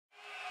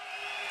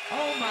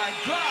Oh my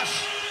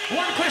gosh.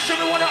 One question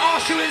we want to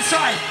ask you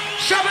inside.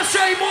 Shabba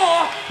say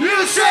more,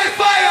 you say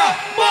fire.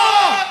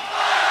 More!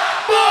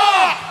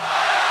 More!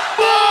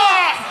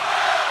 More!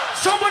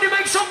 Somebody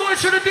make some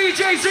noise for the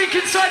DJ Zinc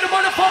inside the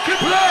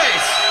motherfucking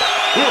place.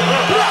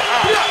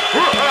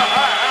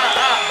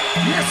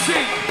 Yes,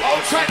 Zinc.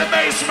 Outside the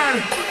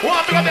basement.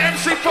 One big up the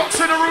MC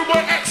Fox in the room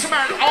with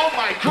Eksman. Oh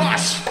my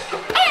gosh.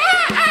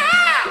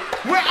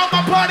 Where are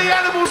my party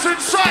animals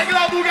inside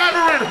Global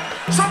Gathering?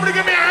 Somebody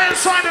give me a hand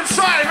sign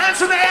inside. Hands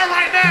in the air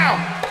right now.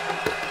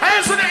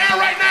 Hands in the air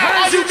right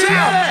now. Hands in the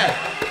air.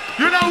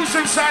 You know who's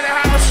inside the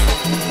house.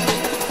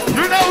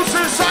 You know who's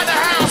inside the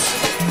house.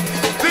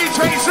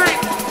 DJ Zinc.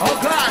 Oh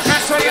gosh.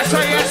 That's how you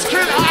say yes,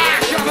 killer.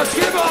 Shabba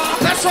Skibadee.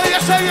 That's how you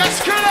say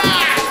yes, killer.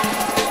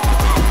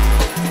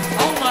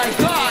 Oh my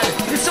God.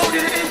 It's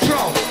only the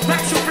intro.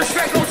 Maximum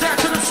respect goes out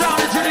to the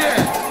sound engineer.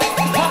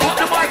 Pop up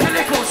the mic and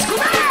nickels.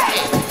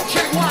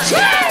 Check one.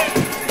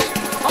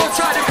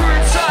 Outside the crew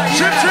inside.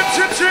 Chip, chip,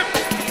 chip, chip.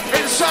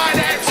 Inside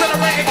the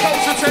accelerated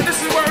culture 10. This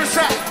is where it's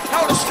at.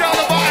 How to scale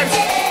the vibes.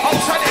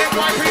 Outside the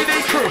NYPD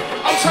crew.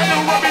 Outside the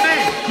Robbie D.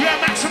 Yeah,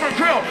 Maximum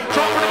Grill.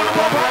 Dropping them on the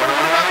pop, popping them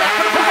on the back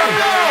of the pop.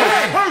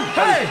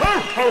 Hey, ho,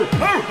 ho,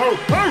 ho, ho,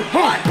 ho,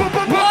 ho. What?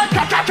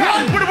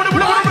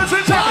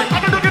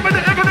 I'm gonna give it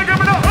the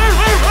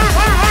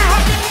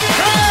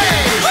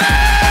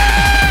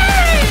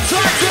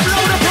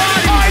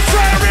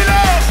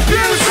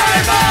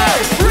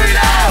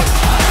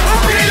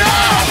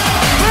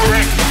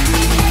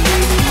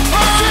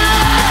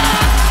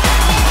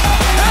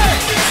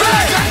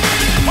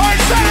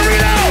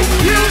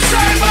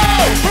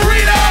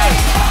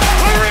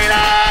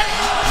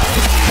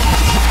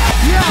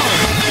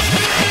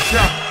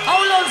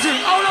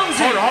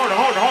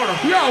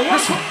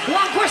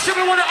One question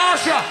we want to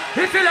ask you.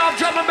 If you love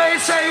drum and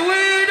bass, say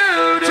we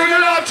do. Do you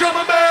love drum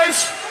and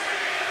bass?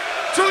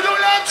 Do you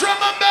love drum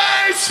and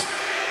bass?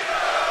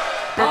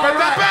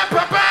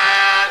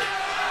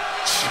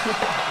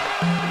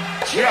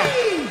 Yeah.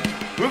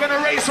 We're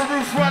gonna raise the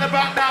roof right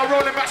about now,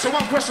 rolling back. So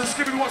one question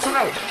Skibadee wants to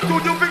know. Do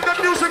you think the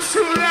music's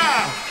too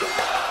loud?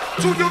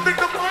 Do you think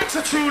the mics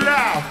are too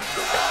loud?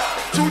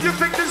 Do you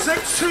think the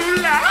Zinc's too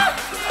loud?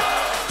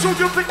 Do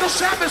you think the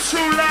Shabba's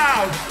too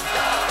loud?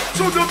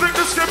 Do you think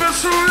the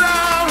Skibbadee's too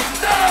loud?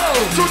 No!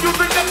 Do you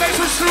think the bass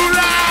is too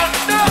loud?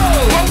 No!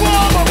 Whoa,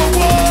 whoa, whoa,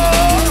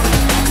 whoa.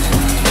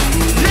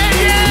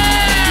 Yeah,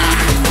 yeah!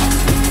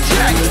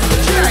 Check,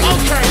 check,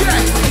 okay.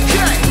 Check,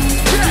 check,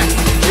 check,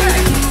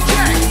 check,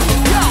 check.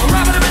 Yo,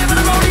 rapping a bit of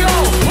the rodeo.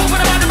 Open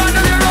the mic,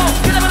 the hero.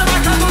 Get up in the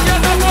mic, I'm going to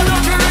go.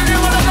 Don't you really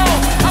wanna go?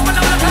 Up and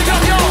down the yo,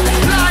 yo.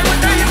 Live, what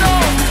do you know?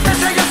 They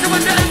say yes to a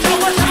dead intro.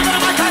 What's up in the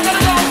mic, I'm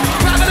gonna go.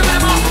 Rapping a bit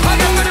more. I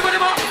get with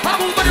it more. I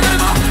move with it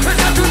more. It's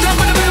time to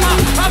jump in the bit more.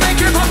 I make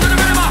you pop to the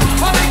bit more.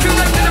 I make you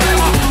race to the bit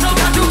more. No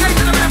time to get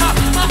to the bit more.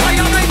 My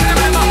fire, make to the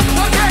bit more.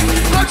 Okay.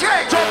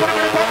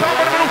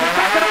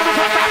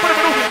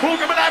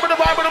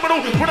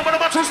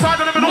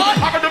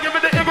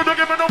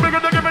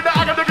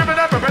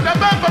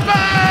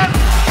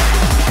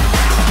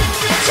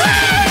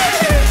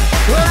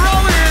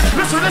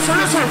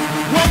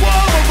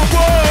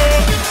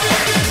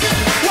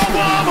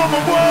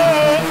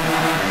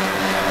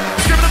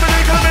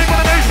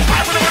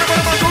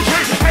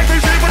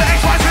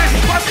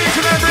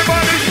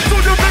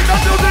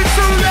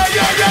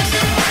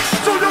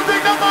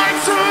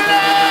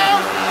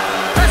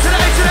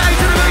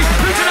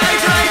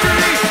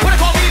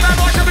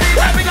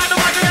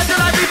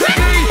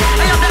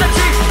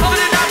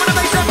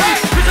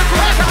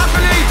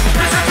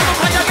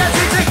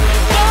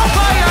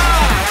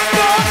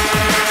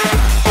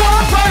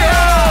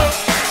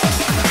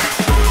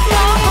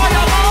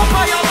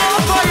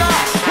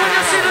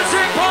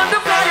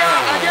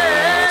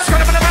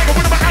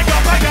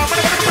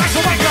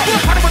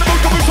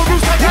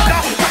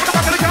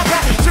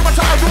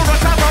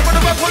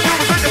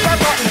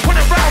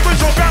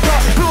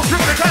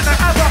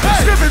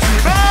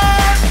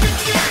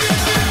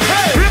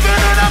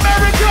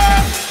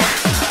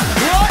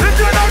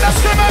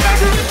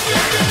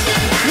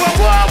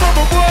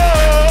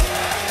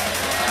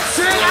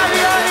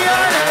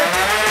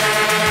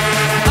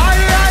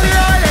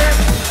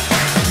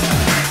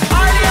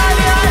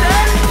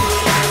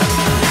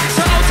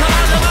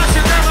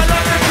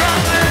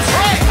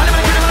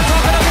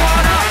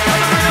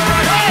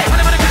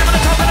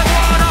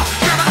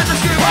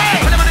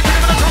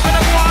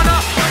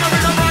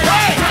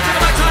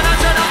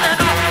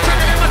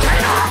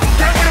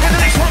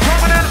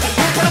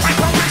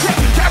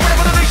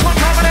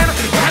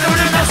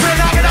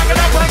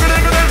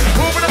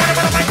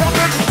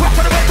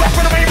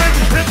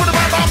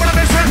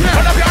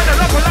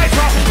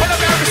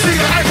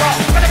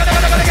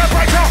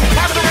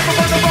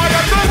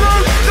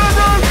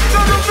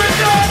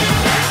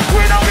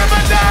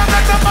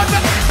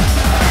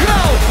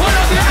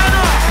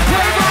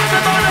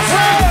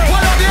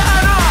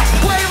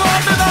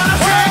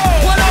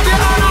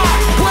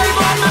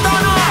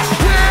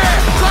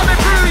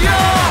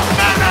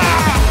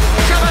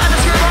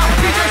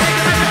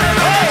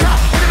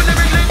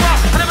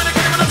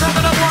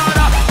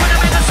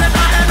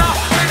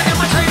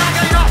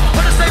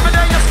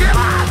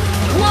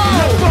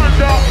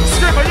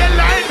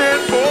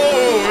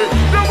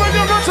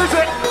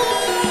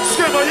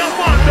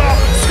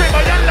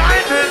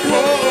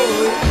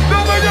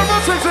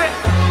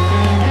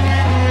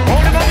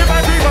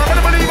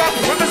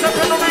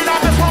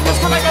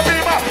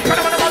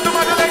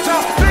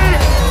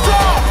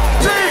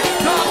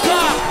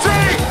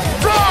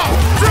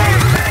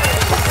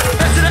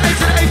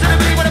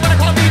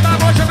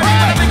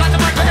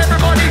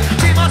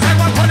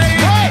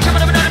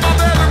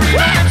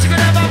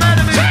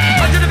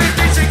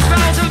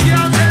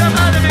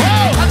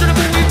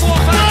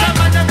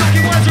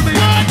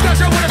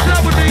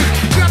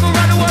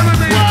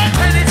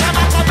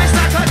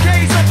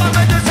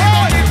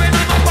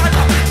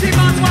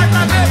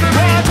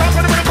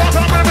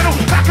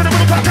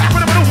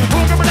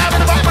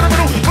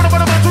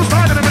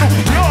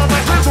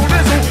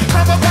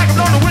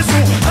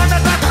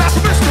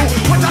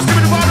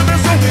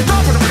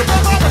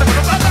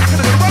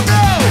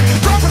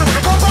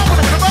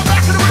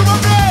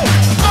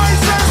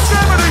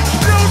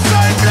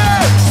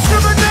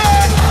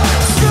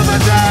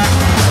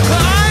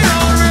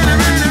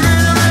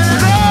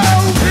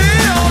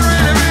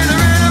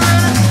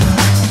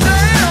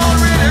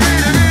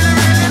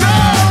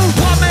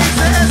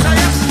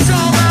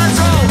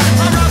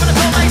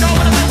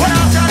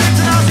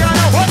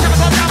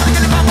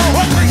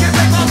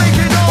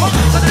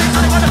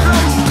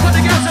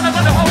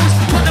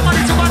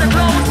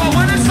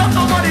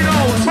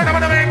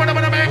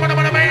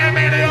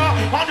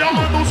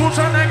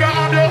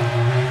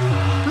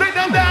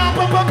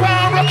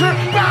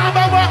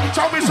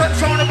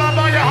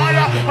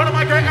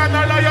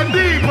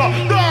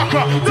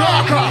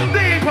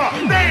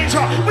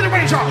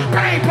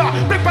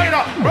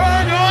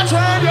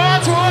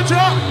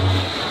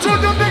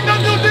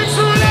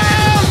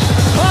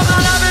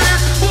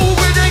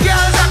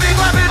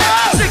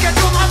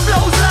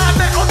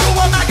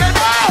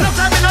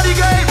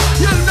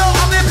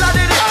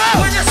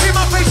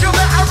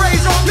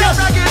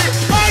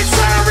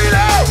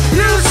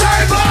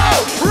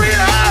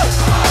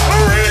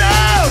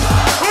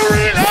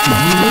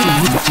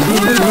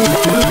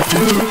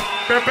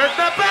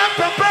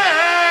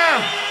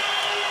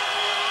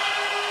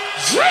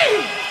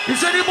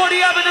 Is anybody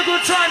having a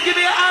good time? Give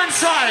me a hand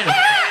sign.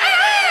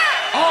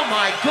 Oh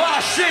my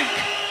gosh, Zinc.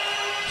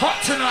 Hot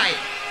tonight.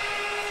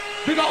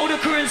 We got all the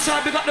crew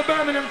inside. We got the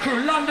Birmingham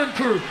crew, London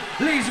crew,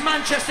 Leeds,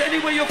 Manchester,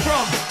 anywhere you're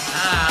from.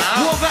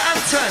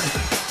 Wolverhampton.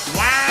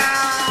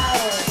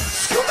 Wow.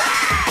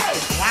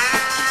 Skibadee.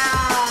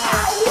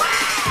 Wow.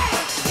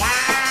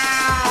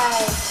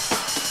 Wow.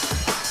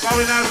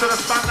 Going out to the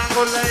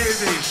Fandango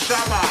ladies.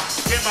 Shabba,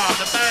 Skibba,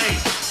 the bass.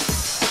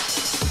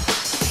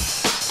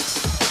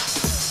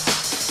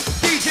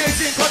 DJ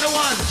Zinc on the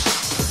ones.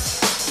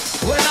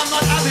 When I'm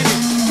not having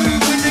it,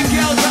 move with the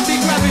girls and be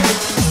grabbing it.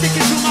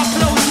 Sticking to my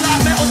flows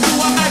like metal to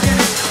a magnet.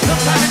 No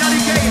time in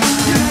the game,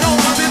 you know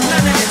I've been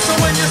planning it. So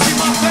when you see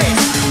my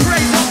face,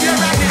 raise up your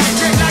ragging it,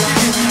 jet lagging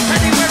it.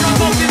 Anywhere I'm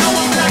up, you know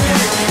I'm lagging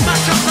it.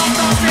 Match up, not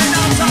dancing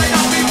outside,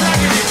 I'll be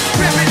flagging it.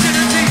 Rip it to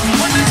the teeth,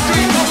 on the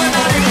street, going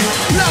at it.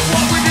 Love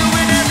what we're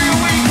doing every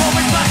week,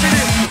 always smashing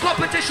it.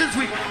 Competition's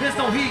weak, there's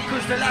no heat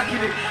cause they're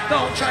lacking it.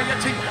 Don't try your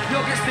thing,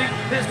 you'll get sting,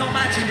 there's no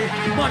matching it.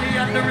 Money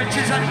and the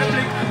riches and the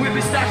blink, we'll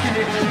be stacking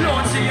it. Blow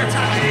and see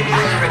attacking it,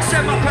 lyrics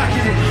set my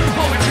cracking it.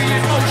 Poetry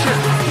in motion,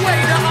 way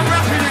that I'm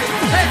rapping it.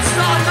 Head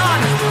start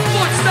none,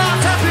 foot start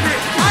tapping it.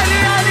 Aye,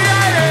 aye,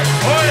 aye,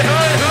 Hoi,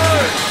 hoi, hoi.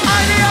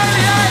 aye,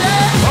 aye,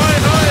 aye. Hoi,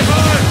 hoi,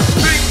 hoi.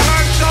 Big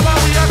man Shabba,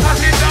 we are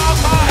touching down.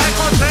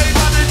 Echo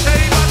chamber, the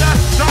chamber, the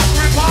stop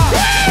report.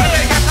 When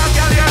they get a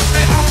girl, you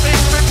say, I'm big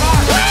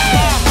report.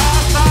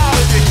 Master,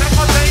 the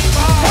echo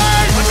chamber.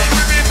 When they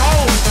bring it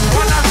home,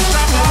 one of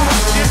Shabba,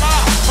 Skibba,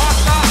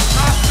 Master,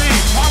 Nasty,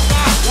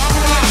 Wamba,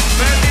 Wamba,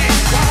 Belly,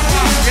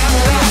 Wamba,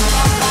 Yamcha,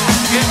 Wamba,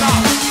 Skibba,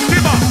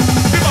 Skibba,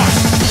 Skibba.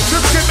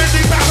 Just give me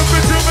the back of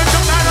it, you make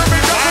the man of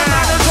it, the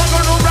man is on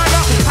the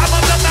rider. I'm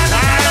on the man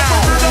of it, I'm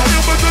on the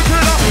you with the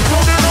killer.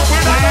 Rolling up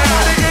with that,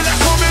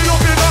 that's what me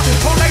looking up.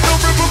 Oh, like no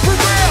river for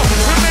real.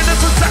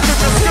 Minutes a second,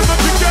 just skip it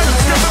together,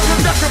 skip it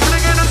together,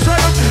 flinging and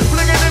trailing,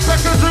 flinging it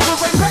back and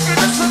dribbles like back, and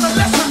this is the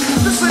lesson.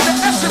 This is the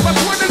essence, my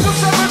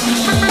 24/7.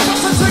 Make me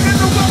bust and taking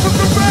the wealth of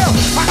the real.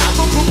 I am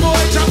up for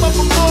boy, jump up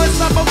for boy,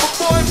 slap up for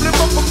boy, flip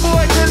up for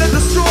boy, kill and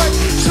destroy.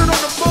 Shit on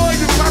the boy,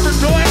 you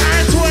paranoid, I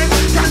ain't toy.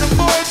 Got the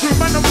boys, you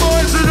man the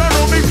boys, you don't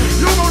know me.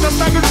 You know the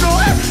bag of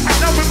joy. I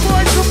know when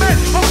boys come in,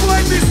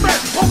 avoid these men,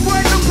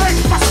 avoid the pain.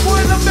 I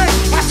spoil the men,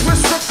 I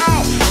twist them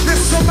out,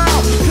 miss them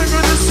out, king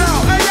of the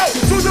sound. Hey yo,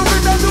 do the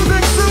ring, do the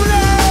mix too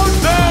loud.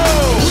 No!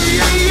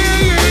 Yeah, yeah,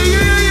 yeah,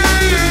 yeah,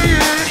 yeah,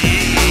 yeah,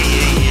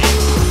 yeah.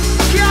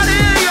 Can't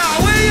hear ya,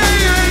 yeah,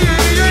 yeah,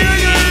 yeah,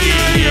 yeah,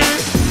 yeah, yeah.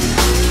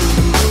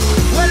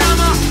 Well,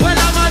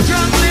 I'm a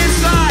junglist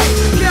guy.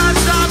 Can't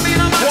stop me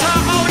no matter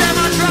how them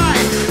I try.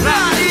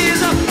 That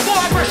is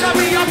more pressure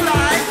we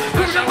apply.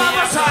 Push them on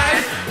my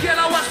side. Get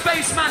our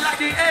spaceman like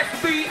the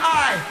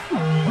FBI.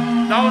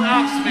 Don't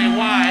ask me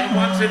why,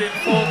 wanted in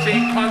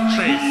 14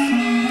 countries.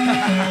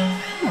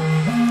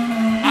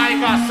 I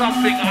got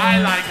something I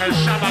like and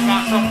Shabba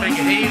got something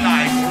he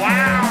likes.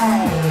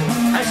 Wow!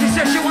 And she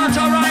said she wants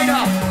a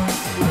rider.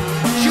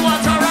 She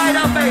wants a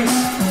rider face.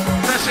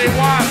 Says she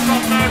wants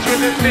some merch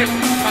with the tip.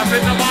 Cause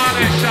in the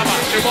morning, Shabba,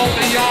 she won't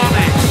be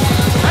yawning.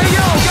 Hey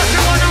yo, guess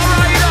you want a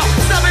rider.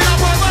 Stabbing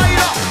up a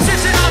rider.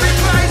 Sitting on the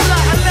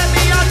Chrysler and let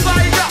me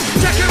advise ya.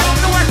 Check it on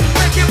the way,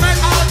 make it make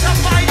out to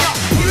find ya.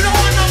 You don't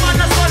want no man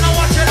that's gonna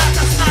watch you like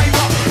a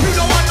sniper. You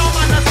don't want no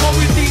man that's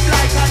going deep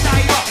like a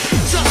diver.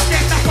 Just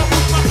take that and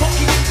push my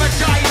cocky in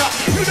vagina.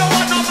 You don't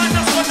want no man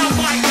that's gonna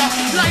bite ya.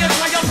 Lions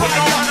why you bite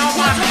ya.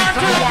 What's the man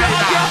to look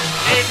at ya?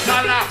 8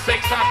 o'clock,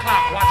 6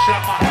 o'clock, watch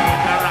your mouth.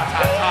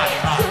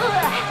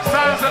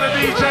 Sounds of the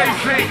DJ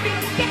Zinc.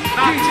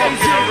 Not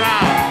talking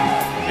around.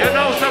 You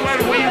know, so when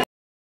we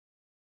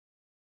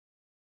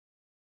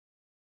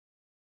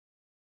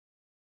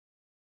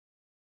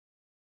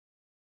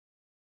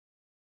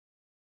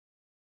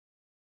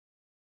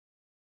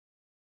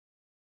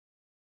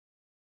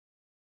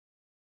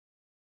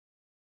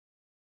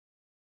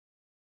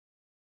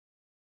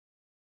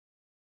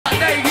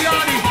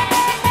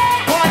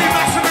Party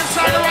massive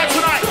inside the right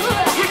tonight.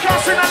 We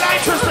can't see the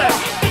lighters there.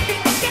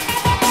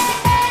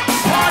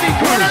 Party,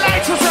 where the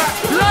lighters at?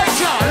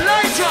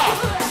 Lighter.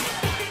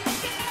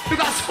 We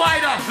got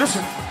Spider.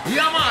 Listen,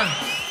 Yeah man.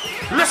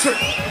 listen.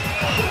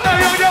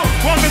 Yo,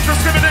 one Mr.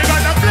 Skibadee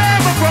got the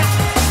flavor from.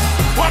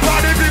 What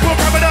party people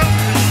coming up?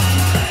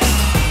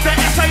 The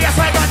yes,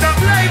 I got the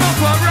Flavor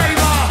for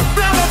raver.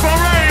 flavor for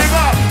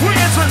raver. We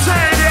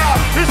entertain ya.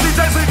 It's DJ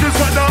Zinc is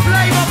got the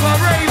Flavor for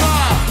raver.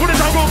 what is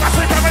our goal? I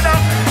say coming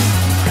up.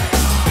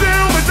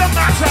 Deal with the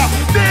matter.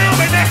 Deal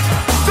with it.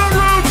 The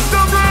room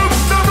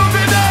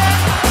in there.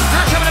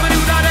 Now come and do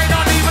that, ain't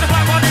not even if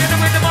I'm on in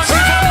with the money.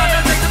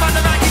 Take the man,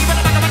 the back, even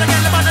if I'm gonna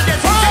get the man, the dead.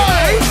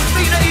 Hey!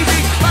 Ain't it easy?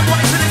 Man, what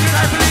is it that you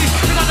guys believe?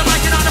 You got the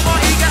mic and on the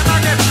party, get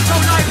man dead. So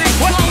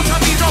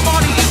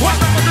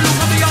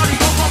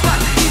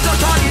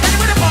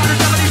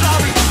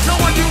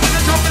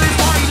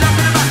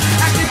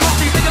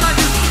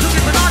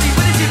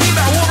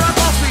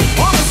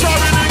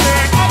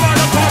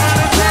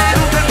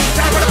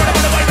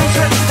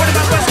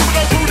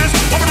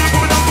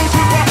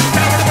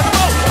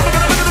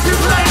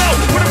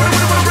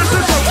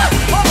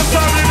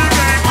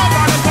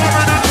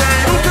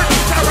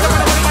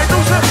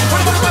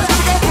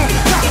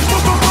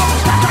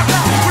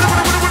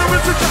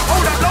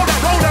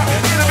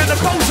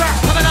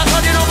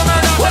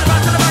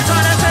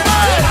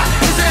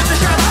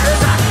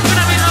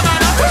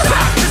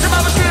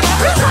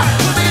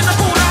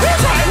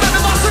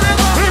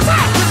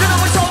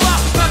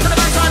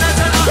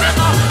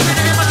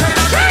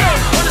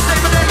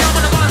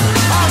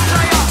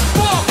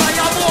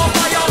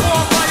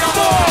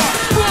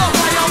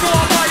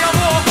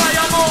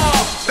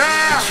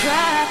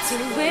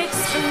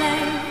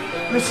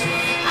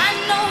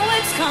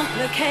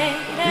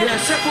Yeah,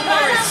 Simple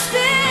Morris.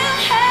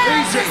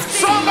 Easy.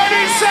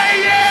 Somebody say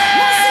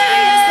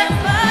yeah!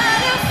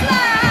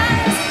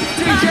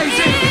 DJ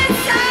Zinc.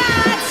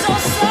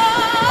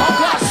 Oh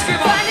God,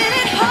 Skibba.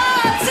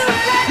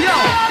 Yo,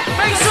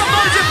 make some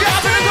noise if you're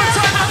having a good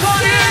time. I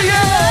can't hear you.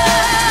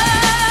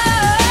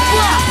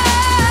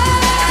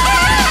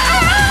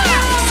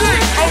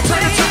 Sing.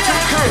 Outside the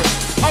Tuk-Tuk crew.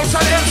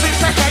 Outside the MC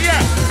Tekka, yeah.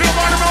 Big up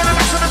on the road and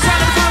back to the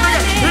side of the building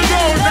again. We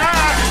go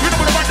now. We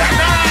don't wanna want that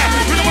now.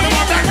 We don't wanna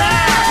want that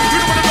now. We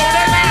don't wanna go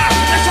there now.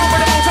 Let's talk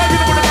about the outside. We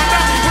don't wanna want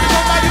that. We don't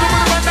wanna want that. We don't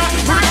wanna want that. We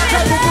don't wanna want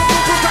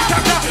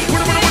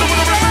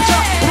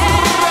that. We don't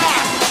wanna want that.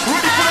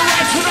 Ready for the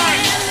ride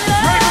tonight.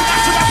 Ready for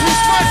massive as we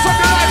spice up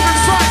your life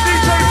inside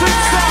DJ Zinc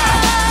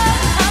style.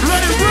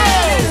 Let it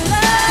roll.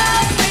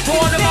 For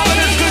all the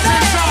marvelous goods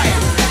inside.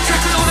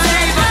 Checking all the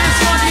name on this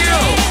one, you.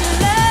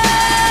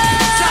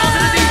 Sound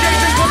of the DJ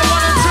Zinc on the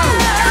 1 and 2.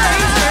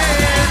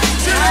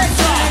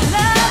 Selector.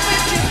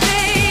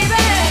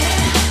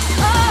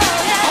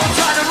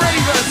 Outside the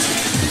Ravens.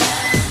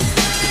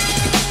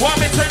 Want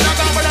me to knock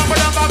down, but I'm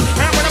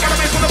and when I'm gonna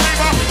make for the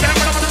paper, then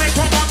when I'm gonna make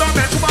for one down,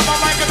 then to my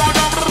mic and down,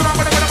 I'm gonna go down,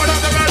 I'm gonna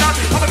go down,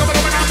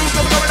 do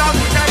something going on,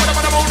 then when I'm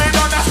gonna move it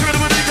down, that's really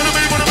what it's gonna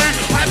be, what I mean.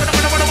 I'm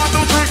gonna want to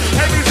drink,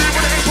 ABC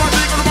with the Eksman,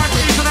 gonna watch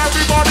each and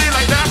everybody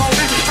like that,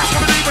 homie. That's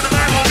gonna be with the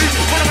man, homie.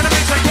 When I'm gonna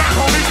make say grab,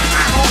 homie,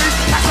 homie.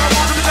 That's how I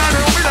want to be down,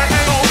 homie, like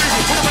hey, homie.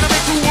 When I'm gonna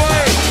make two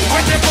way,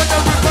 when they put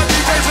the rip on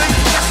DJ Zinc,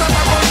 that's how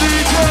I want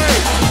DJ.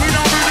 We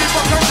don't really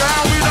fuck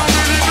around, we don't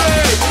really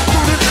play. Do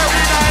this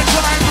every night,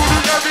 tonight, do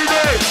this every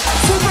day.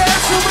 Super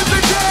awesome with the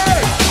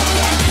day.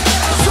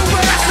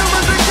 Super awesome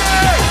with the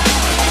day.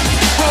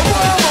 Whoa,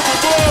 whoa, whoa,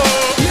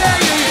 whoa. Yeah.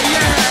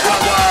 Whoa,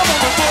 whoa,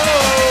 whoa,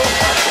 whoa.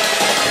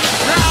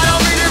 Now I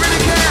don't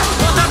really care.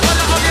 What's that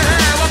color of your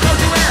hair? What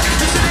clothes you wear?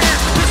 Listen here.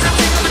 Put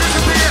something up and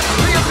disappear.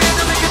 Reappear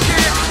to make it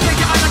clear. Take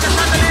your eyes like a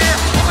chandelier.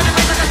 Open your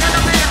face like a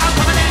chandelier. I'm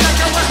coming in like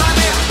your worst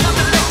idea. Come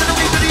to the left of the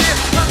week of the year.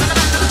 Come to the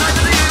back to the side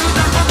of the year. Who's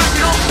that from back?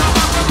 You don't stop.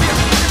 I'm from here.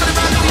 Look at the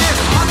back of the year.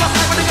 I'm not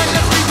fighting with the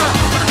young sleeper.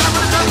 But the top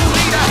of the jungle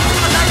leader.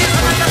 I'm a tiger,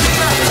 I'm like a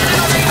fever. And I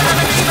don't think I'm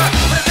a fever.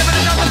 But it's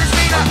different than the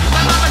speeder.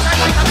 My mama shine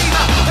like a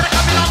beaver. But I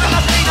come in on with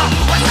my bleeder.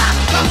 What's that?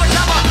 Come with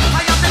Shabba.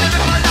 I am the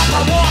living my lap.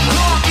 I walk,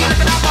 talk, eat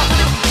like an apple.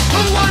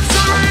 Who wants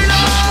to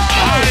reload?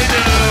 I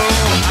do.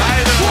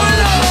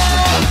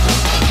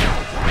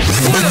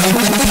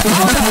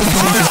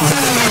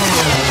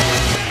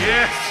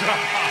 Yes.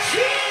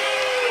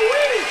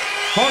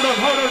 Hold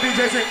on, DJ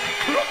Zinc.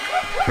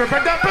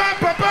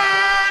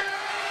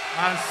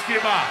 And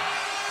Skibba.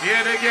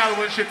 Hear the girl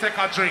when she take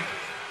a drink.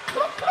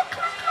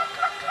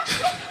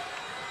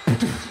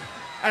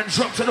 And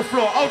drop to the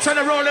floor. Outside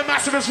the rolling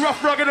massive is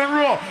rough, rugged, and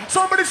raw.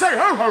 Somebody say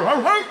ho, ho,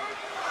 ho, ho.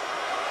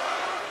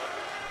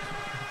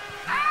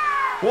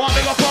 One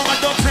big up all my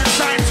dogs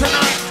inside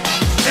tonight.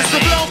 It's the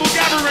global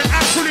gathering,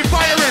 absolutely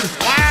firing.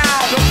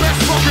 Wow, the best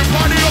fucking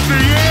party of the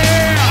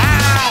year.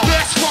 Wow,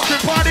 best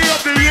fucking party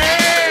of the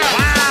year.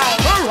 Wow,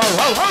 ho, ho,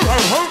 ho, ho, ho,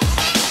 ho.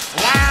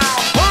 Wow,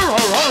 ho, ho,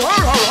 ho, ho,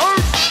 ho, ho.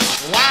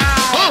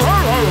 Wow, ho, ho,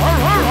 ho, ho,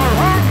 ho, ho,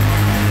 ho.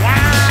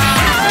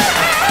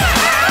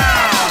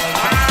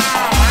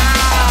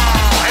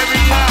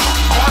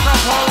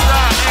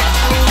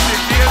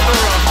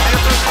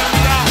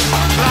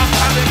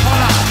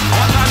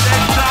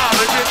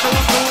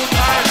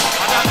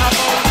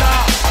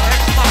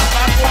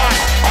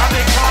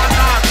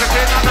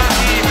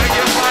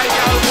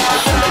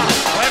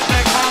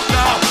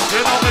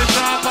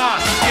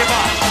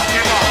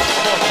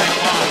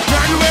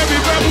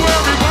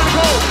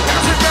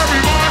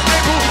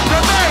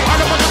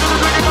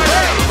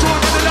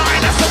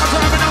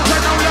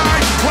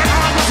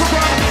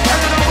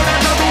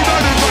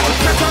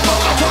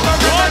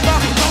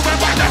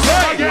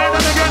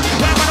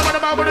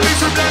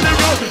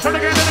 And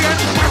again,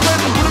 my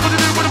friend, what do you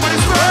do with the money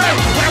spray?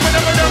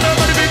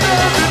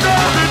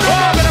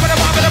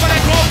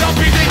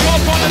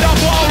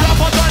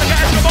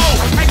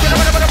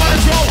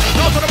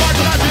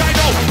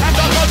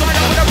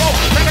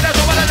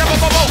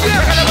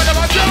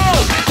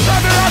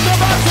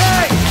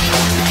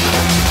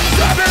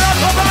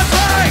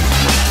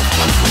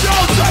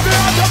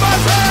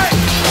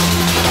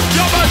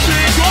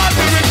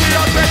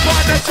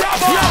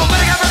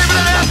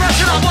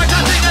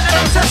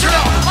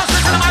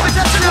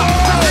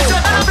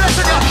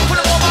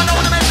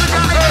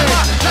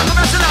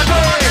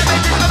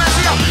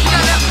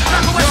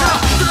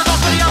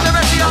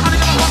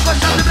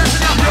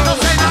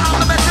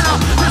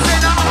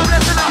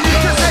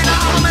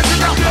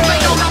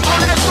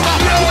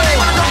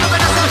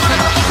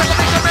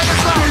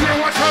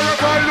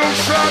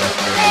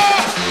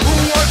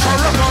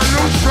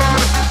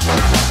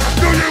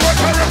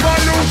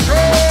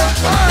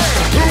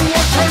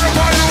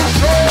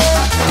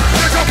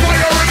 There's a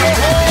fire in the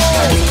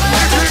hole!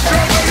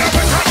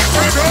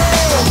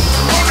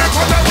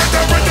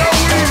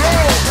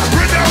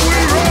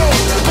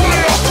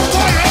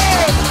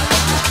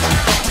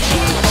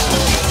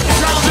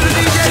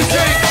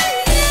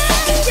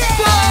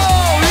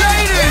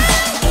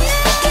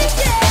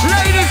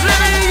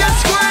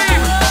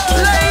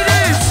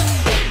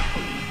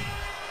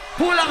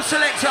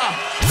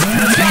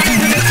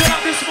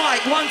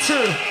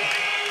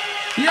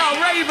 Yo,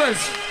 ravers,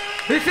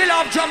 if you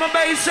love drum and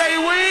bass, say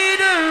we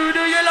do.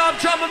 Do you love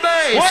drum and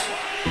bass? What?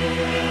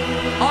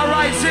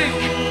 Alright, Zinc,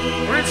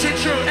 rinsing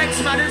through,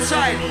 Eksman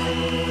inside.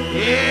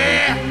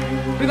 Yeah.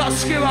 We got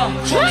Skibadee,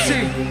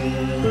 Foxy.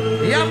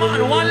 Yeah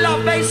man, one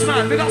love bass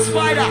man. We got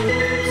Spider,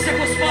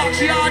 Sickle Sparks,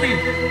 Yardy,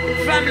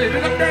 family, we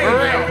got Dave. For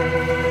real.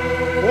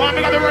 One,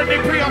 we got the Rodney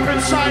P up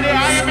inside here,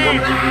 I mean.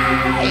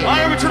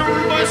 I am to the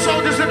root boy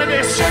soldiers into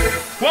this.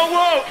 Whoa,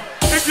 whoa.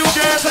 If you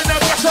dance in the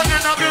pressure,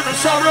 then I'm in the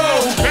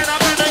sorrow. Then I'm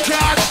in the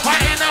card, I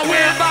in the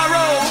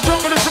wheelbarrow.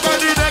 Don't believe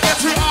somebody that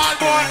gets you on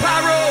board.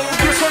 Barrow,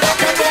 you said I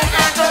can go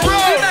and the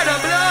road. You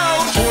better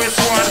blow. Twist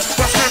one,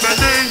 that's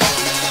Skibadee.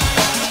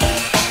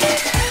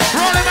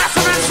 Rolling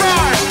massive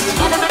inside.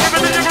 I'm gonna give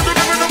it, give it, give it,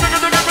 give it, give it,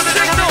 give it, give it,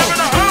 give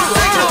it.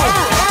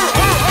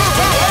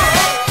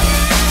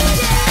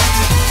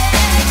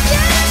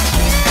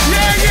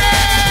 Yeah,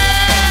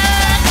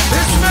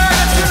 yeah. It's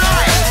murder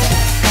tonight.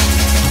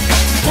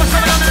 What's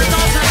going on in the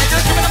dance tonight?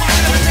 Just give me the mic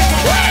and let me take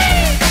one.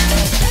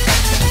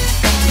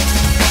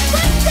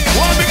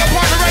 One big up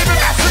on the Raven,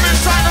 massive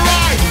inside the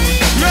ride.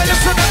 Yeah,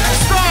 listen to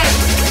this time.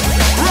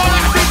 Roll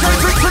out the DJ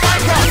to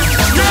Jamaica.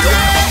 Yeah,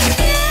 yeah.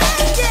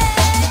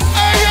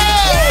 Hey, yo.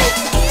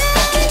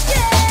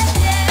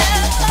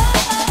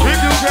 If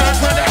you dance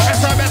with the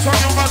SMS on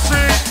your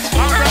machine,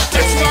 I'm not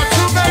this one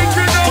to make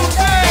you no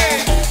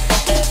thing.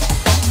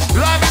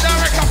 Live and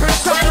direct up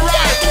inside the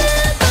ride.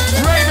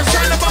 Raven,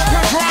 send them up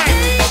and right.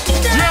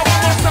 Yeah, one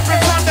more step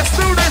inside, let's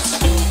do this.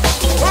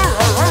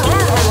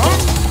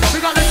 We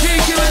got the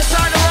GQ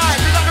inside the ride.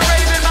 We got the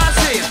Raven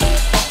massive.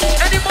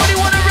 Anybody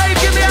want to rave?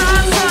 Give me a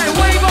hand sign.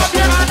 Wave up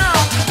your hand up.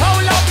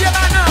 Hold up your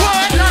hand up.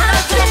 Like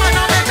that drum and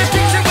I'll make me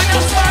fix it with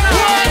your spanner.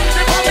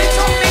 They call me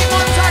Tony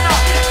Montana.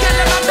 Get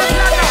them up the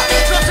planner.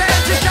 Just say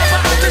it's the Shabba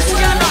and the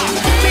scanner.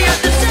 Me and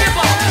the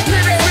skipper.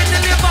 Lyrics with the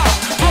liver.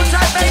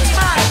 Outside bass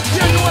man.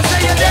 You know what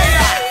say you're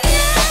there.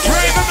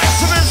 Raven,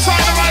 massive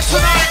inside the ride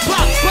tonight.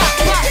 Pop, pop,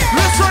 pop.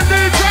 Listen,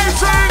 DJ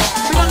sing.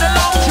 We got the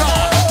long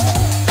jar.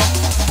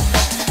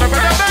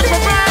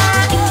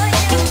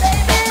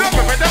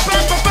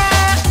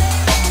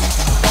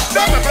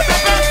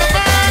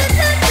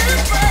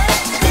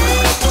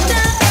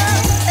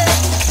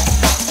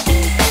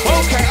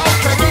 Okay,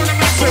 rolling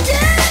massive.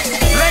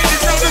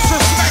 Ladies, no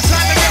disrespect,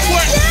 time to get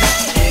wet.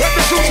 Let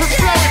the juice is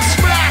flowing,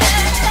 splash.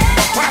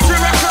 Watch it,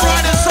 rock and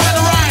ride inside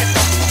the ride.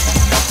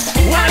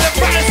 One of the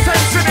baddest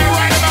things in it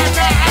right about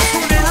now,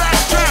 absolutely right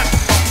track.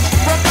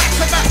 From back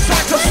to back,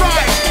 side to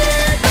side.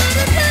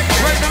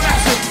 Raven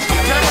massive.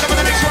 Get up with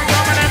the next one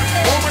coming in.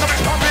 Over the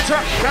next one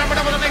picture. Get up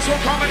with the next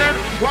one coming in.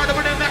 Right up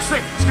with the next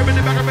thing. Skipping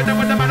the back up with the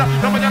matter.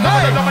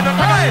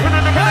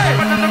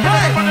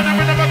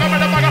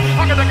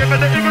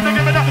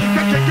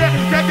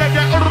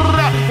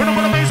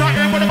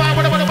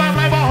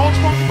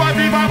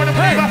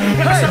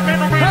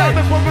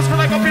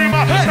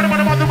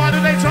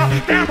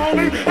 Damn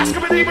homie, that's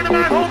Skibadee with the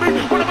man homie.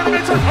 What about the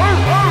mention? I'm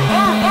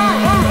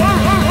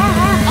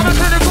a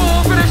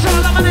clinical, finish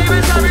all of my name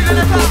is Harry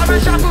Lineker. I'm a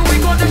shampoo, we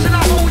condition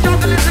up, hold your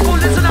lyrical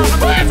listener.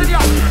 I'm missing ya,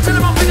 tell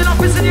them I'm thinking I'm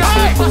missing ya.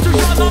 Pass too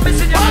short, I'm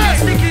missing ya.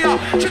 Stickier,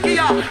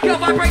 trickier, girl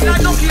vibrate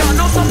like Nokia,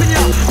 no stopping ya.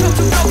 Don't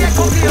you don't get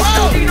cockier,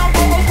 don't need no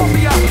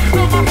photocopier.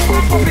 No my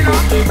phone, I'm popular,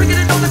 bringing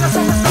it down like a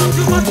superstar,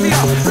 too much for ya.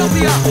 Love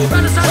ya,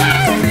 better sound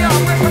like Sophia.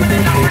 We're coming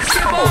in like a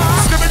skipper.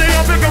 Skibadee,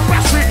 I'm big and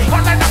rassy.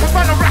 I like that for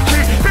fun and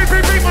ratchy. Beep,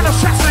 beep, beep on the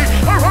chassis.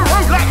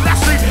 Like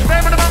Lassie.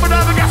 Name of the man with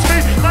never gas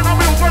me. Man, I'm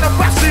real for the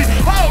bassy.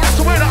 Oh, that's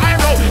the way that I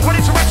roll. When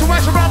it's a wet,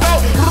 around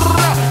though.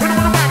 When I'm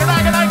on the bag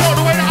and I go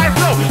the way that I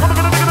flow. I'm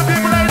gonna make the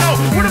people I know.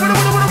 When I'm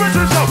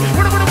whistle show.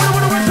 When I'm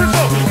whistle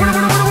show. When I'm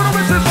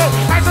whistle show.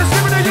 I said,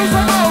 Skibadee, you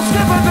some more.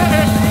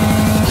 Skibadee.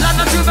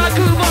 London to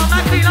Vancouver,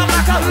 man clean up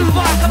like a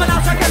Hoover. Coming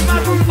out to get my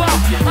Hoover.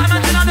 I'm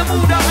acting on the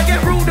mood, I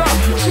get ruder.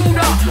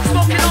 Shooter,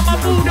 smoking on my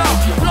Buddha.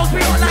 Blows me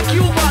out like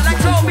Cuba, like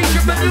Toby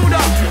Bermuda.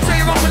 Say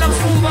you're up when I'm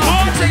smoother.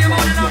 Say you're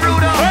more than a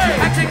ruder.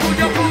 Acting good,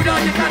 you're Buddha.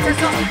 You can't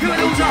test us, you're a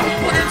loser.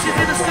 Put them shit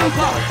in the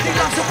snooker. They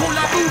love so cool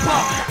like Hooper.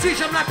 Teach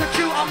them like a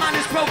tutor, man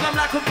is programmed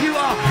like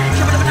computer.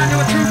 Shoving them down,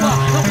 you're a trooper.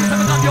 Don't be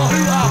stuck on your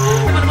hooter.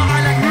 Them on my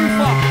eye like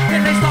roofer.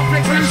 Then they start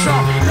flex looser.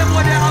 Them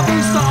boy they're a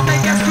booster. I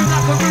make gas scream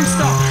like a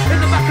rooster. In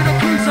the back of the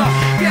cruiser.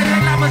 Get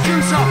leg like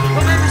Medusa.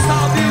 But maybe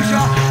start abuse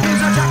ya. Lose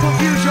that track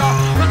confuse ya.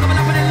 We're coming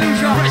up with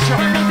illusion.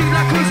 We're not deep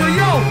like cruiser.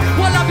 Yo,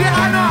 what up your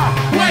Anna?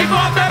 Wave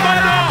up the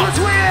banner. Cause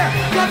we're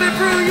coming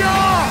through ya.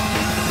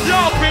 Yo,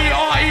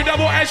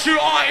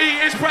 P-R-E-S-S-U-R-E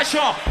is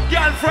pressure.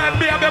 Girlfriend,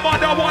 baby,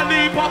 mother, one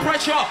leap of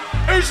pressure.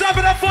 Who's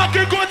having a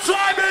fucking good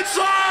time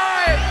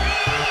inside?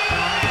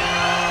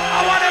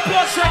 I want to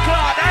push the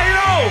clock, there you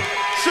know.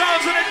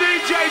 Sounds of the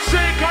DJ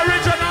Zinc,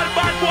 original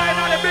bad boy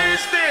in the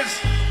business.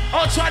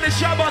 Outside the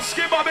Shabba,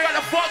 Skibadee, we got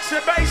the Fox, the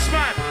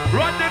bassman.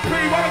 Run the P,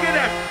 what we get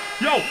them?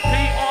 Yo,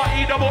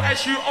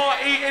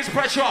 P-R-E-S-S-U-R-E is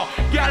pressure.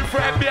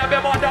 Girlfriend,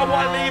 baby, mother,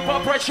 one leap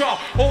of pressure.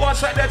 Who wants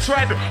set the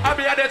trend? I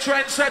be the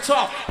trend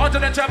setter.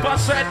 110%,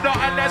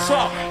 nothing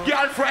lesser.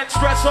 Girlfriend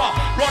stressor.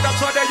 Run up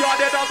to the yard,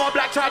 then I'm a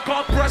black tie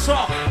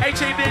compressor.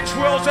 18-inch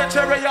wheels,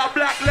 interior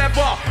black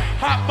leather.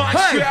 Hot man,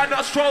 straight and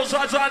not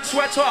trousers and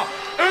sweater.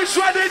 Who's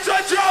ready to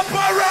jump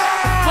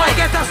around? Might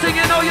get that sting,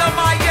 you know you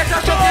might get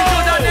that something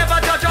good and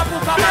never judge a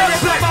poop and they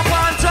come up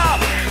on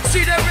top.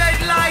 See the red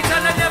light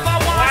and they never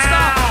want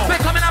stop. They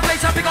come in a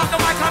place and pick up the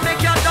mic and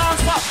make you dance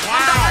pop.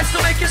 I'm the ice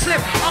to make you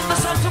slip, I'm the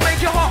sun to make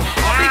you hot.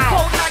 I'll be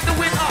cold like the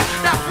winter,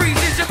 that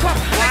freezes your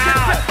cup.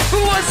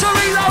 Who wants to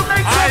reload?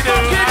 Make some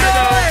fucking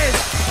noise.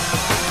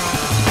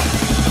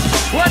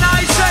 When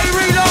I say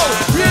reload,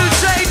 you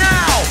say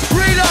now.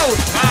 Reload,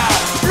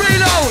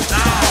 reload.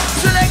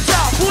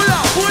 Selector, pull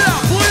up, pull up,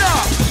 pull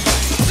up.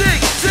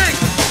 Zinc, zinc.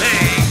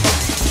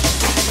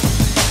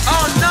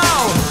 Oh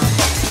no.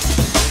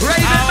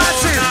 Raven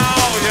Massive.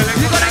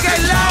 You gotta get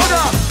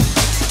louder.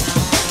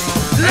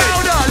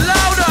 Louder,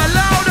 louder,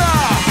 louder.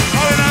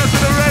 Going out to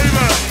the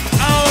Raven.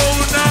 Oh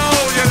no,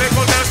 you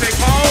little dirty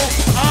hole.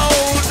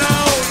 Oh no,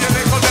 you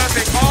little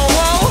dirty hole.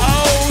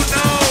 Oh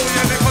no,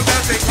 you little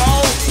dirty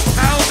hole.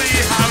 Tell me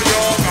how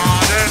your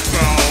garden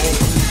grows.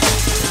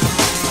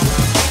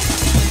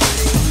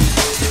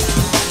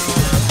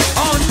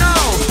 Oh no.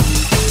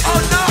 Oh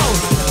no.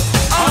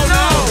 Oh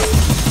no.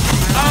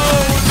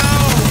 Oh no.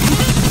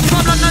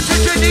 From London to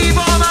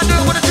Geneva, I'm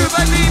doing what I do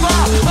by fever.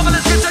 I'm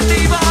gonna skip the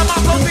diva, I'm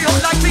up on me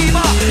hot like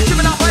fever.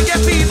 Shipping up, I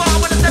get fever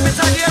when I step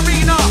inside the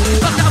arena.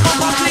 Lock down my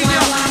boss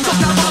leader, lock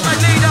down my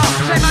leader.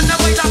 Say man, no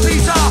way that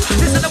pizza.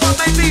 This is the one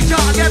main feature.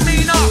 I get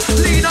meaner,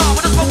 leaner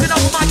when I'm smoking up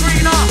with my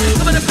greener.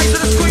 I'm in the face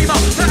of the screamer,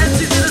 the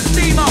MC's in the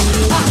steamer.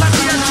 I'm like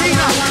the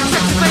Gina,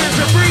 sexy May and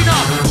Sabrina.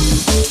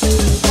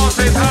 Boss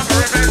it up,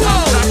 rip it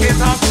up, suck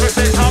it up, twist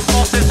it up,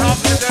 boss it up,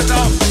 lift it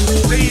up.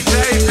 DJ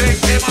Zinc,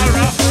 give a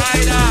rough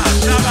rider.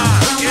 Shabba,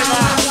 give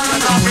a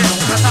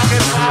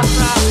talking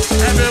faster.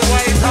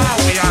 Heavyweight,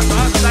 we are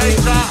not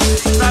later.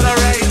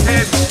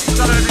 Accelerated,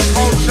 studying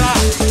culture.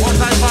 What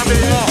type of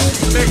meal?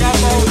 Big up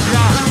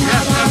motion.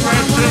 Yes, the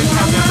friendship,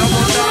 and the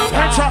double down.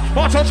 Heads up,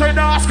 watch out, train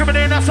now,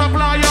 Skibadee, that's a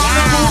flyer.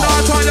 Never know,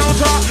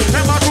 Toyota,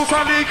 and my two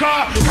Salika.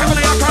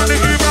 Heavily, I can't be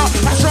Ibra.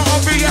 I show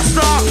up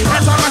Fiesta.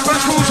 Heads up, my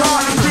friend's cruiser.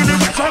 Do the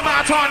mix of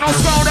matter, no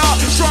Skoda.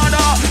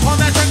 Strider, on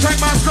that tank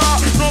master.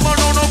 No more,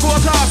 no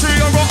quarter. See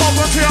you rock up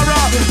a Tierra.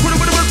 Put it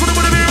with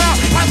the mirror.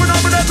 I'm an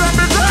over the drum,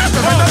 it's there.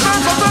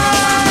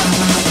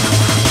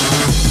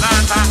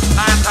 Lanta,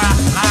 lanta,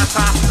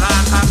 lanta,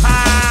 lanta, lanta.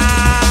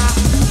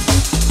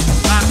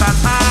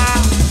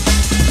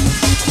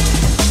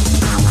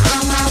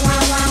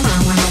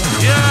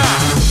 Yeah.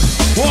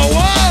 Whoa,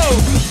 whoa.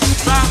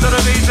 Sound to the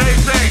DJ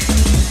thing.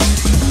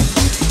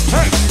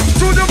 Hey,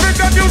 do the big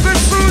that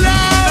music's too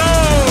loud? No.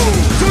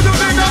 Do the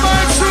big that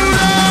mic's too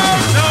loud?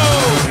 No.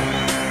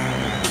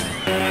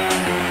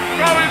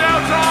 Going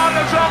out to all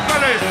the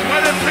junglers.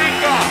 Where the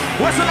finger?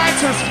 Where's the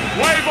lighters?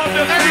 Wave up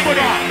the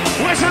finger.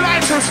 Where's the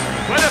lighters?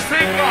 Where the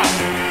finger?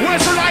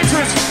 Where's the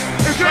lighters?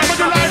 If you're with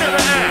the lighter,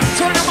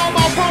 turn your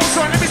mobile phones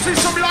on. Let me see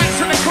some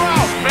lights in the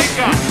crowd.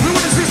 Finger. We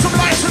want to see some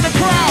lights in the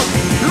crowd.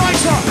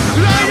 Lighter,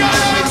 lighter,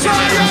 lighter,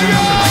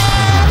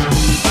 yeah.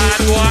 Bad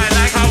boy,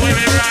 like how we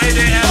ride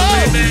it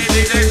every day.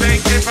 DJ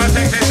Zinc, keep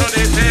protected to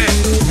this day.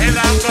 In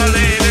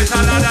Angola, it's a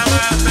lot of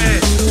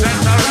mercy.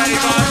 Let's a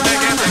Raven,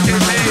 make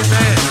it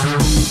easy.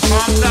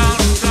 Calm down,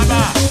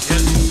 Shabba.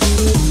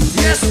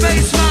 Yes,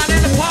 Eksman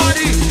in the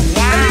party.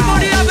 Wow.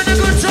 Anybody having a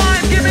good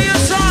time? Give me a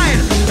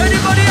sign.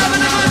 Anybody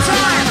having a good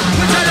time?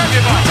 We tell them,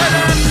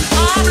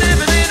 I'm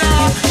living in a,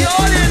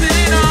 you're living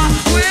in a,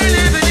 we're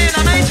living in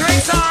a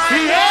matrix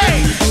time.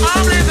 Hey.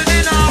 I'm living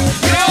in a,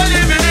 you're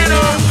living in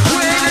a,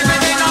 we're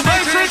living in a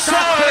matrix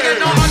time. You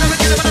know, I'm never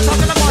kidding when I'm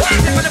talking about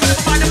it. If I never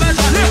find a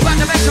version, back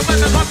to make some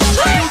weapons up.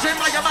 Using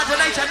my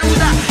imagination, who's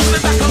that?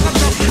 Coming back on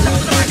control. Step up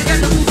to the mic again,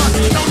 don't move on.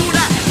 Don't do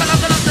that. But I'm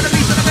gonna to the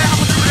beat of the bear. I'm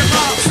gonna do it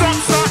wrong. Stop,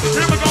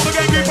 here we go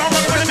again. Keep on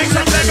running with the mix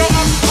up. They go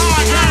up,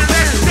 high, and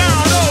then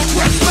down, no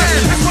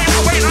question. That's why I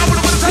wait. I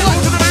wanna say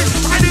to the beat.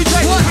 I need to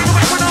take. We're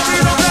back when I'm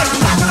being on there.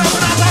 Back when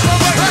I'm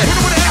away. Put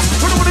it with the F,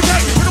 put it with the K,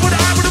 put it with the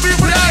I, put it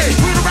with the A.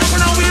 Put it back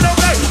when I'm being on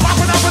there. Back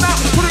when I'm out.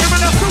 Put it in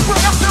the super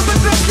F, super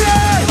K.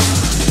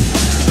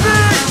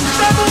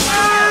 Double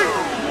A.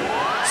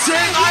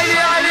 Sing Eily,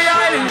 Eily,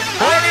 Eily.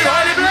 Eily,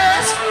 Eily,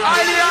 bless.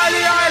 Eily,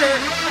 Eily, Eily.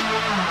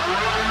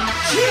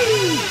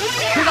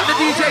 Pick up the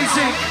DJ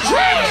Zinc.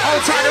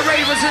 Outside the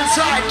ravers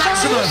inside.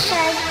 Maximum.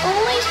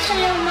 Always tell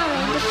your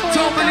mummy before.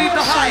 Don't believe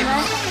the hype.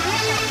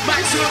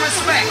 Maximum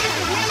respect.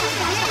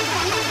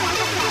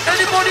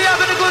 Anybody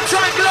having a good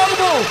time?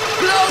 Global.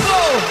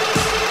 Global.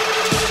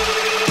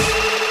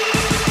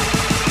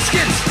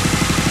 Skids.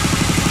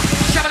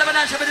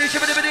 Shabba-dabba-da, shabba-dee,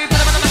 shabba-dee-ba-dee. Put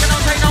them on the mic and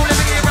don't take no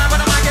living here. Right when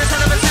the mic gets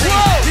out of the city.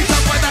 These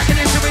songs way back in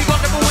history. Got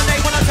them one day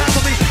when I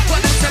tackle me. What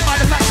them said by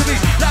the factory.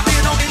 Like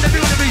being out in the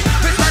building.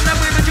 Rich man that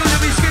we're in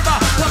jewelry. Skipper.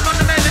 Run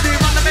the melody.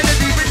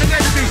 Bring the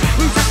energy.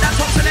 Who's at that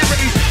top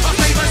celebrity? My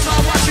favorite star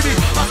watching me.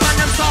 My fan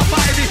them start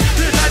fighting me.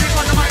 Do the dirty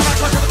on the mic. Right,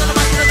 watch out on the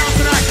mic. We're down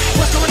tonight.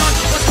 What's going on?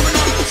 What's going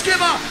on?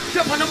 Skipper.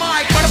 Jump on the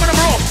mic. Bada bada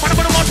bro. Bada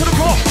bada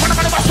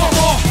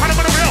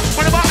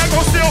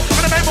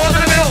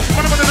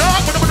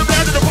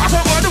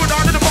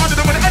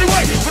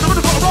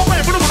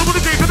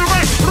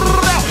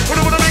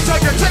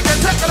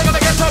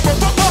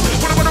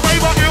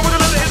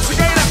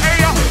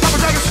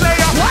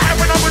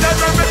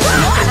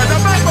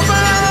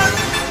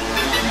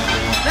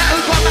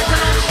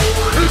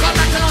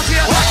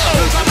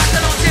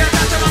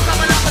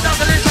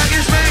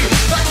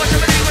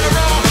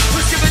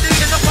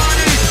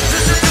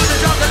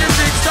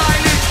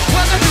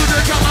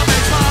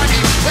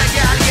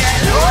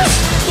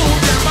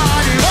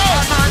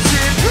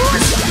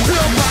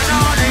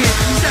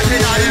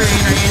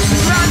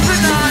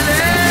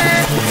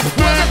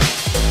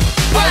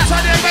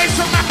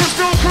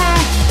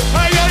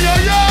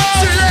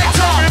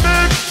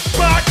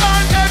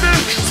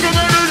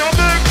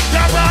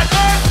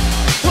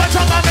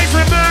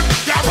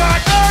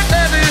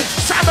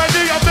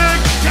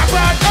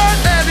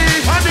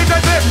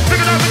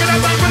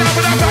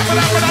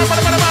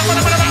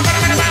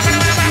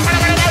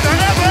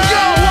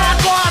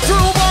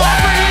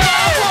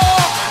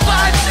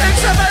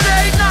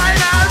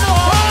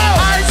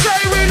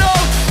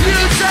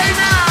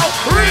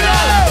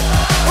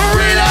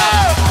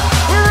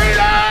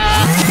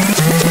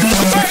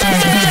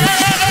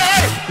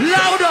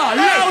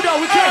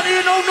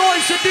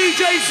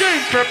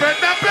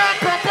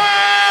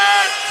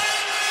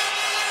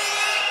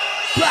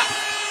Clap.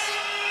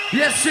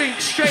 Yes,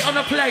 Zinc, straight on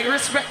the plate.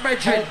 Respect,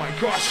 Reggie. Oh my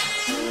gosh.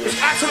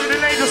 It's absolutely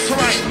dangerous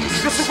tonight.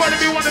 This is going to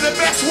be one of the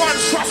best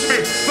ones, trust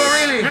me. But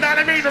really? You know what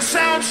I mean? The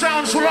sound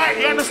sounds right.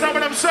 You understand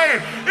what I'm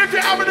saying? If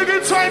you're having a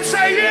good time,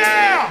 say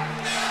yeah!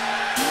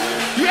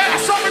 Yeah,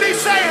 somebody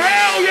say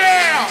hell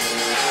yeah!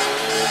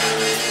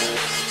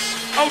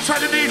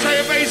 Outside the DJ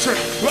Evasion.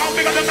 Well,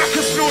 big up the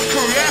Macclesfield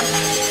crew, yeah?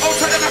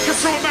 Outside the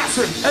Macclesfield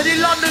massive. And the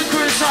London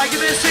crew inside,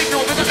 give me a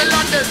signal. We got the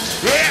London.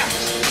 Yeah.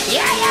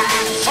 Yeah.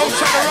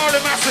 Outside the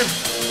Rolling massive.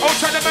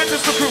 Outside the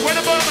Manchester crew. Where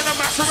the Birmingham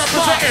massive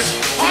represented.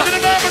 Under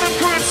the Birmingham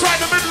crew inside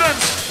the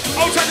Midlands.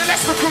 Outside the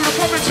Leicester crew, the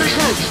Coventry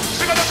crew.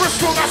 We got the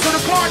Bristol massive,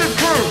 the Cardiff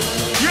crew.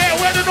 Yeah,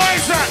 where the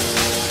noise at?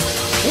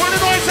 Where the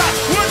noise at?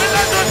 Where the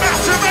London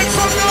massive? Make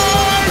some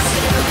noise!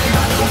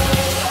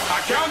 I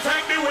can't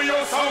take me with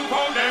your song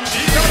on them.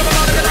 Hey!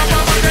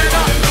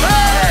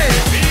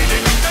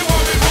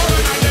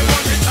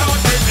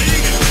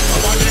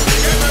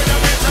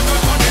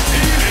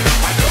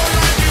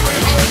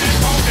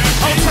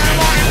 Outside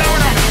Martin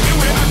Lowner.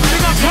 We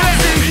got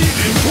Patsy.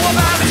 What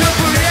about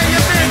Temple? Yeah, you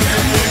think?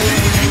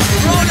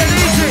 Roll it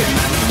easy.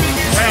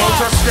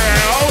 Outer stay,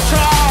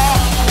 outer.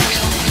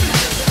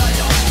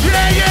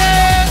 Yeah,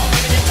 yeah.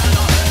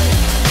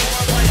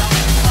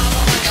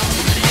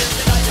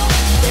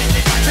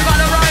 We got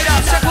the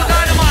rider, Second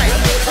Dynamite.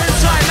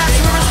 Inside,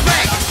 maximum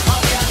respect.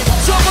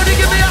 Somebody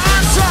give me a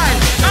hand sign.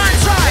 Hand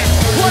sign.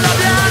 What up,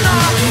 Diana?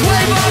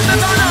 Wave up the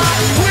banner.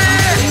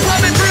 We're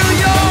coming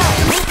through your.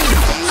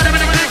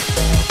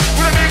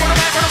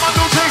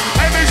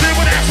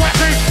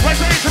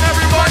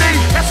 Everybody,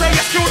 let's say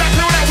yes, kill that,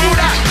 will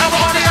that. I'm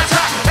on the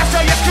attack. Let's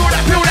say yes, kill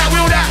that, will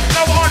that.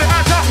 No on the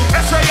attack.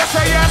 Let's say yes,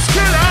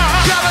 killer.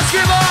 Shabba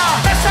Skibba.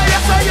 Let's say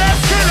yes,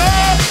 killer.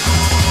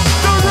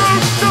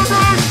 The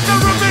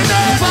roof is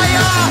there.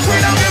 Fire. We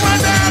don't give a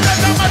damn. Let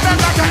them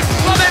attack.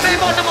 Well, baby,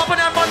 burn them up and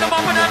then make them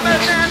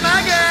again.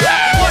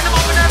 Burn them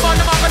up and then blaze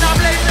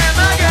them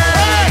again.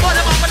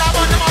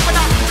 Burn them up and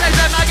then blaze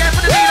them again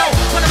for the Dino.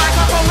 For the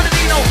microphone, for the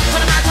Dino. For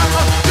the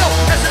microphone. Yo,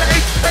 S to the A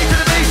to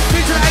the B, B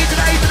to the A to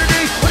the A to the D.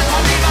 With the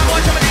comedy, my boy,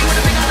 Shabba with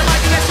the big on the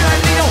mic, yes, you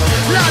have Dino.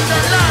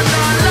 London.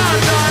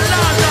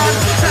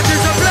 That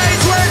is a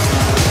place where.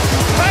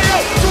 Hey yo,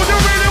 do you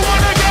really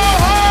wanna go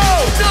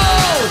home? No.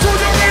 Do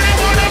you really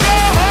wanna go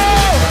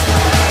home?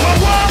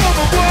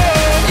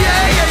 Whoa.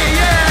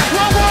 Yeah.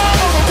 Whoa.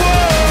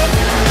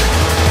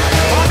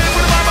 I'm in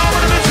with my mom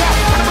on the top. I'm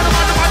in with my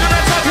mom on the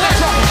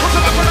top. What's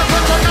up?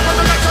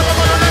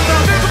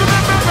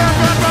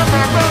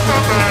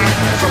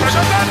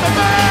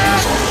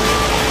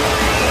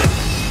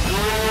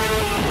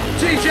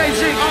 DJ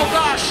Zinc, oh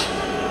gosh.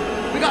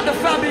 We got the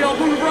Fabio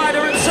Blue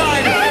Rider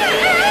inside.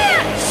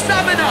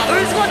 Stamina.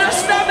 Who's got the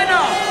stamina?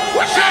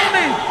 Show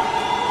me.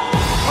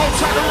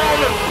 Outside the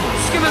roller.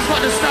 Skibber's got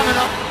the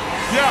stamina.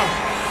 Yeah,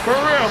 for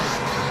real.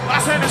 I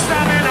said the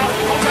stamina.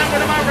 Outside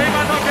with my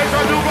Ray-Ban, okay, so I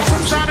do got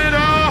some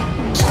stamina.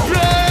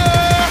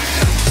 Yeah.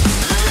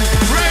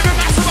 Ray-Ban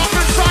massive up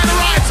inside the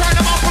right side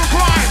of up and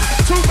grind.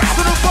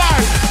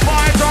 2005.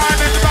 My time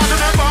in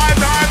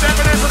 2005. Time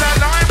evidence of that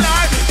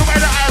limelight. The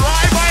way that I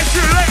ride, I see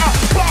you later.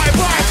 Bye.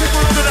 Take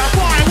one under that.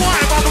 Why? I'm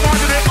the one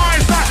to the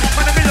eyesight.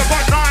 When the million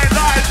got nine.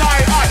 My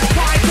time.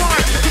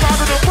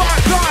 2005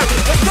 time.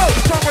 Let's go.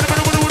 Time with the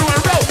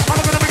roll. I'm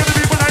gonna make the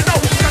people I know.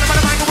 Gonna make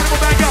the man go with the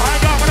bang.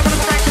 I got what I'm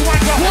gonna make you wank.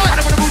 I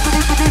don't wanna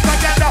move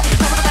agenda.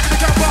 I'm gonna back in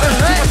the camper.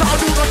 I'll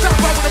do the jump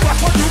with the bus.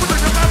 What you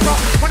with the camper?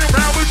 When you're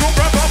round, we don't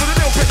grab over the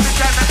little bitch. You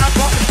can't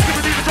number.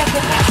 Skibadee the jump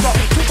for master.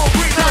 Two more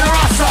green down the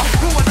roster.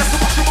 Who wants to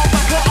watch you on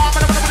back? Your arm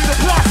and I'm gonna need a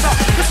plaster.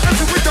 This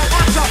is with the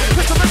answer.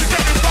 This is the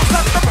getting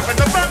faster.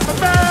 The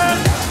band.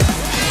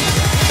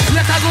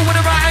 Left angle with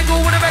a right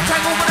angle, with a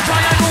rectangle, with a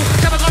triangle.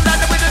 Never come down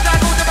with a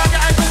dangle, never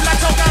get angle, like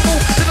so gamble.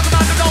 Never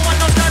come out to no one,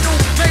 no scandal.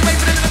 Wait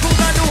for the Liverpool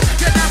vandal.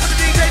 Get down for the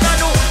DJ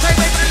vandal. Wait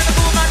for the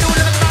Liverpool vandal.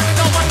 Never come out to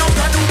no one, no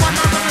scandal. One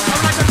man on the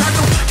sun like a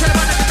candle. Tell a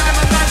man at the time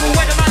of vandal.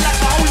 Where the man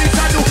like a holy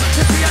sandal.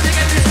 Just be at the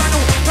end of this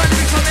vandal.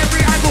 Vandal from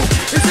every angle.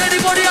 Is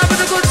anybody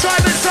having a good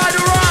time inside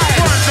the ride?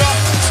 Wonder,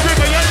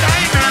 Skibber, you're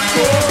lying and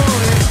go.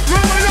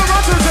 Rumor, you're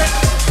rotten it.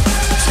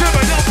 Skibber,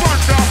 you're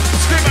wonder.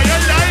 Skibber,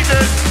 you're lying.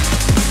 The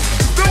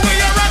way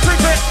you're rotten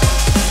it.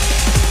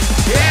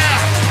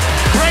 Yeah.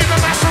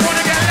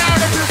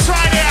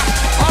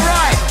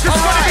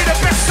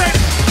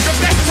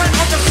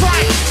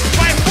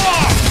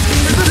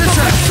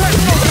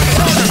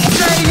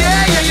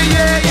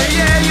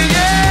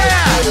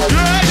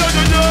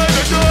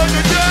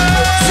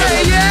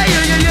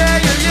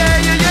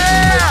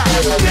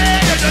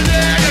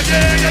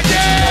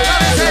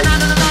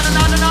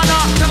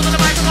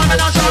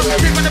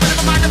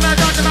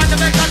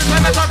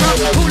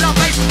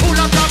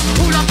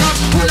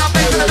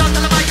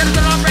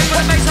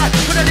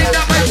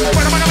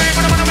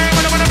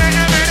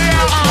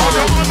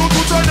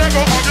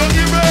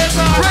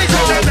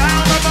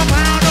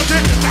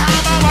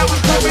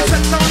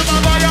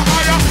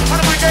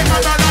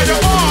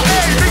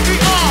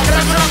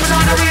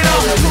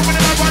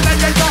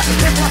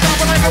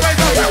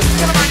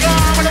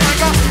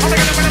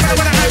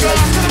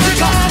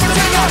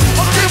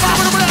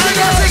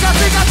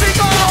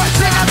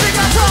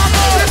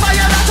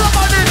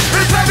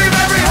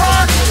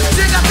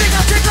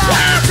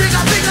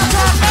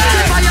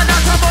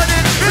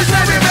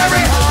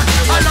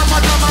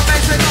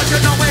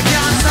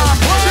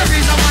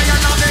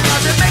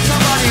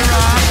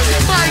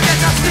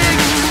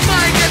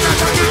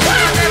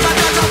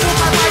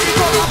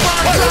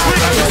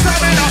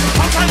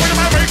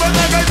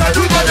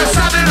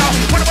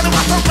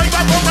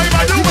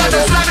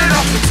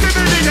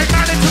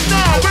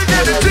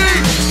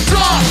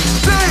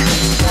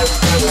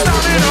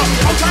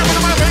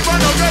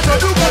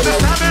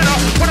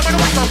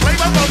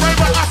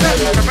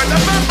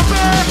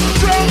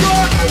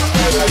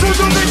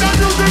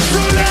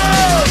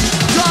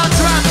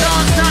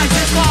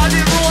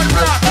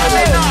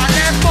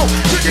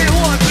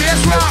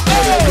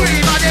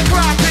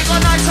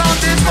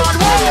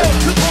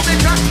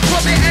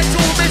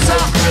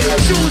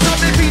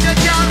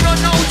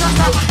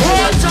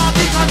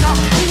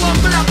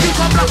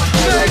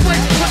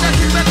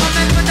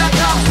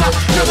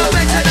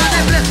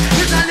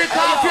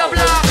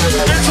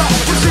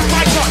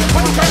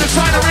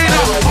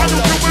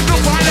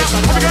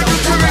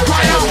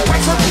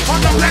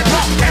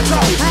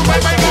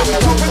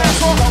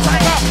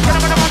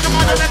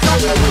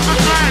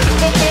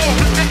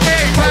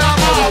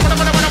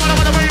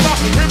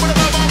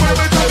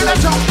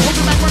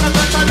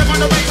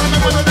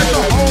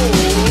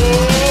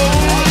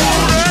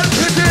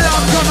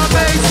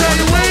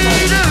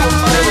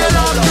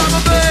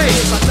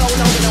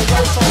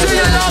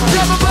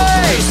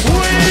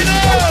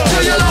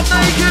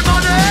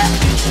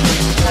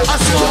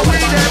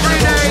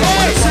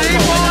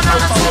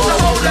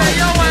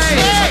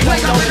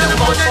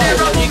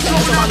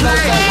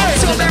 play.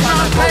 Sunday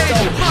round play.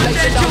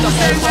 Monday,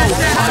 Tuesday,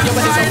 Wednesday, and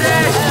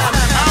Friday.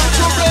 Out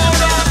to roll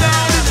on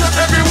down, it's up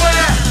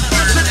everywhere.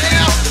 Listen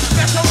here,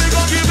 that's how we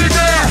gon' give it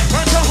there.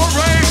 That's how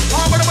hooray,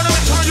 I'm gonna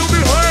make sure you be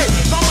heard.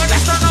 Somebody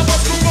stand up,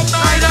 what's going on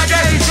night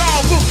again. So,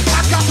 boom, I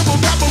got to boom,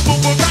 boom, boom,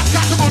 boom,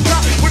 got to boom,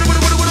 boom. With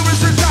a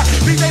wrist shot,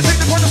 BJ take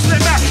the corner,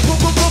 slip back. Boom,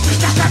 boom, boom,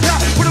 got.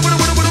 With a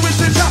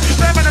wrist shot,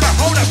 bam, bam, bam,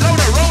 hold up,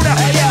 roll up.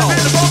 Hey, yo,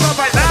 the ball up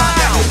right now.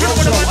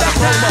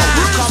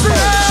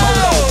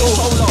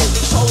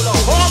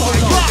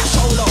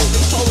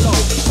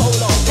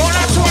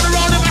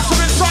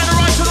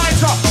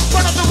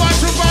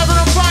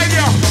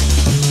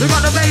 We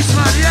got the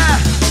baseman,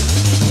 yeah.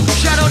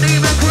 Shadow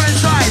Demon crew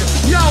inside.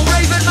 Yo,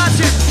 Raven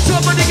Massive.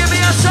 Somebody give me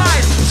a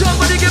sign.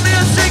 Somebody give me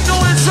a signal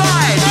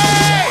inside.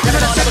 Hey! Give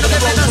me the signal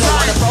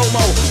inside.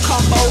 Promo,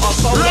 combo, a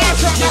solo.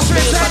 This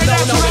means I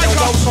don't know we don't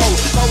go cold.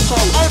 On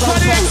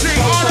 2018,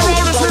 all the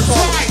rollers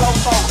inside.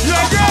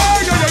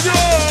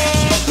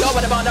 Yo,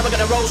 what about never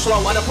gonna roll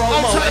slow on a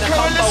promo and a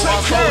combo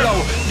or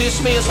solo?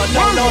 This means I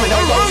don't know we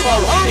don't go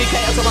slow. DK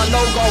to my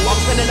logo. I'm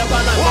spinning the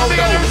run like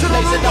Modo.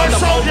 Placing down the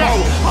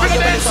Modo. On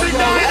your base of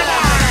pro.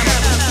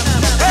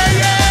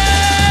 Hey, yeah!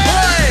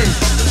 Hey!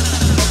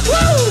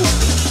 Woo!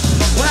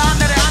 We're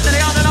under the on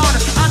and on.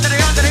 Under the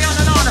on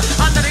and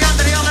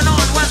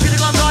on. Where's the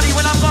gun body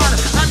when I'm gone?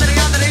 Under the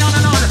on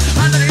and on.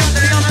 Under the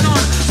on and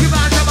on. You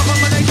better jump up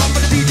on my name, jump for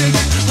the DJ.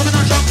 Coming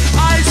on, jump.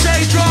 I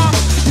say drop.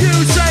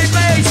 You say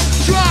bass.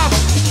 Drop.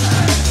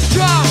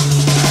 Drop.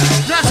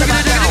 Now sing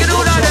it,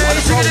 do that day.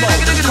 Sing it, do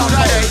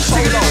that day.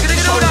 Sing it,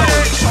 do that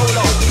day.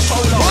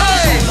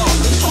 Hey!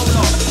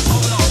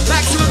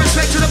 Maximum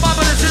respect to the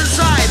mama that's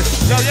inside.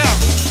 Yeah.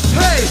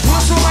 Hey,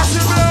 whistle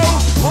massive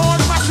blow, horn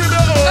massive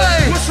blow.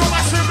 Hey, whistle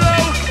massive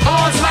blow,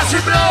 horn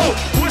massive blow.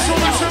 Whistle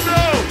massive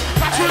blow,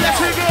 that's what let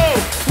it go.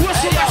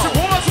 Whistle massive,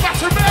 horn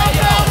massive blow.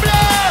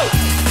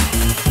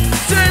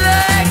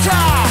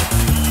 Selector.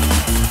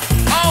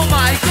 Oh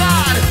my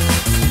God.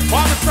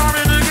 I'm the star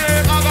in the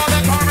game, I got the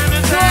car in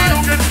the chain.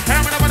 I'm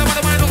gonna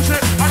mind no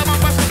shit. I'm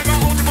gonna bust it,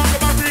 I'm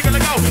gonna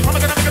go. I'm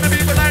gonna make it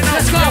be but I know.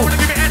 Let's go. I'm gonna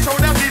give it intro,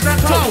 now these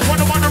and toe.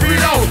 Wanna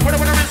reload. Wanna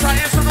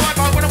inside, inside the wipe.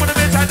 Wanna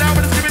inside down,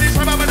 wanna give it these.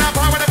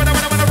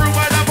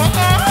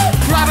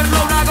 Robin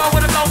blow, now go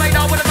with a blow, mate,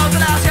 with a blow to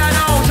the house, yeah, I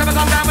know. Shabba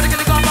come down with a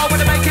killing combo,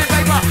 with a make it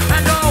paper,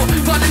 and no.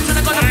 Got into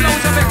the gun, the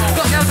flows of it.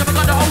 Got nails of it,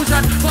 got the hose,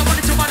 and got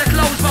money to buy the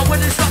clothes, but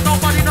when it's not,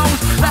 nobody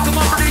knows. Like a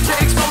monster, reach it,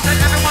 explode, and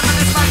everyone in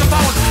this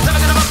microphone. Never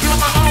gonna rock you on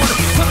my own.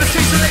 From the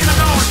streets to lay the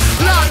known.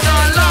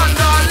 London,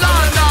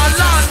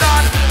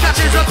 that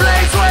is a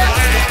place where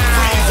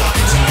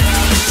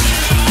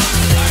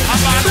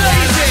I'm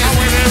blazing. I'm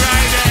with it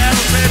right there,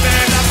 baby.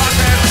 I'm on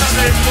there,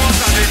 Sunday,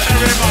 and it's a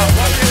river.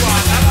 What you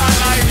want? I'm on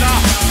like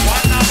that.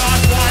 One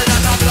about one,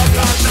 and I'm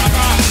blood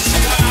Shabba.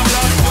 One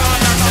about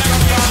one, and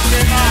I'm blood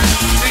Shabba.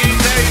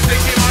 DJ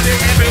thinking money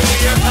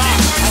everywhere.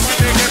 I'm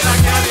gonna get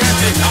like that,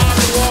 yes, it's all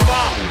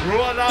over.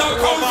 Roll up,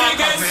 roll up,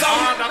 it's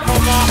on the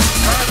cover.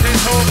 Turn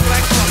this whole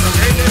flex on the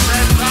lady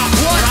center.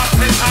 Wrap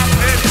it up,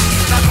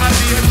 that's how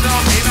the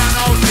job. In and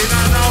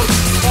out.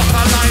 Fuck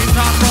a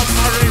lighter,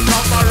 submarine.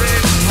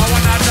 I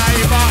wanna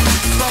dive up.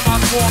 Some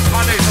are smoke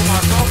honey, some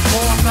are some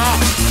water.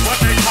 When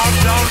they come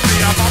down,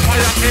 see a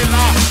vampire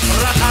killer.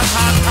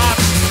 Rat-a-tat-tat,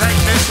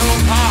 take this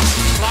over.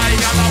 Fly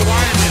on the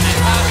wine in the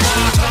hot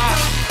water.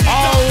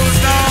 Oh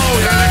no,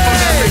 you little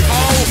dirty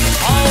cow.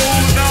 Oh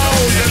no,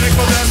 you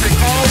little dirty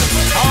cow.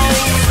 Oh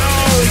no,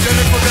 you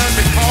little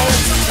dirty cow.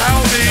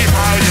 Tell me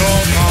how your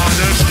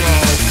garden's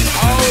grow.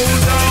 Oh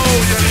no,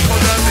 you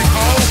little dirty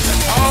cow.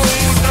 Oh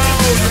no,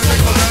 you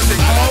little dirty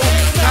cow.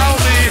 Tell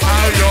me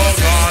how your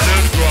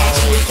garden's grow.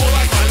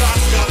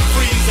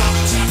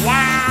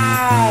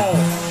 Wow!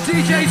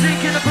 DJ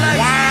Zinc in the place.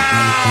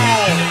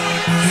 Wow!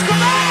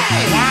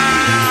 Skibadee!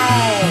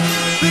 Wow!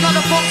 We got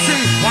the Foxy.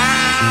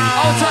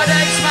 Wow! Outside the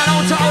Eksman,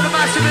 outside all the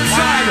massive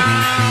inside.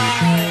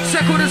 Wow.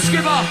 Second the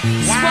Skibba,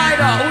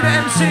 Spider, all the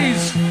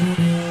MCs.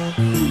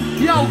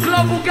 Yo,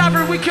 global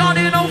gathering, we can't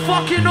hear no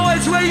fucking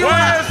noise. Where you at?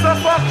 Where's the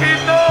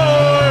fucking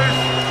noise?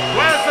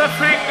 Where's the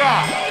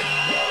finger?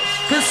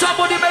 Can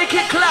somebody make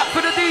it clap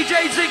for the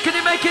DJ Zinc? Can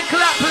you make it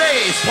clap,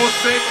 please?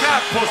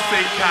 Pussycat,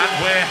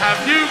 where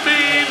have you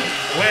been?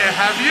 Where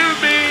have you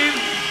been?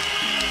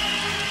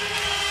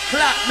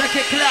 Clap, make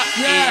it clap,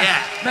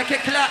 yeah. Make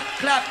it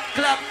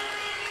clap.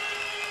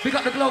 We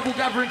got the global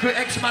gathering crew,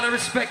 Eksman, I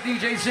respect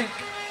DJ Zinc.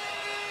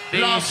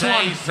 Last one.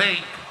 DJ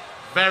Zinc,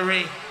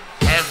 very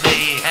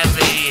heavy.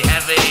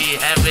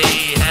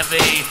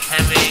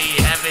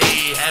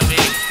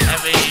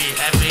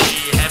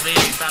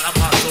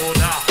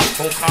 Salamasoda,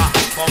 Hoka,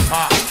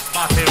 Pompa,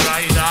 Matty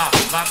Rider,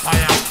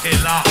 Vampire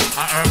Killer,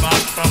 a urban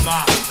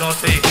drummer,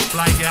 dirty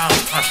fly girl,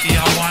 a she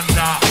a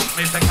wonder,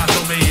 me take her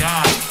to me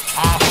yard,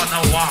 half an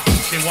hour,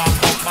 she want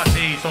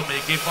company, so me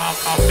give her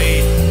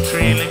coffee,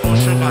 3 little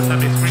sugar, so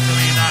me sprinkle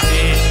in her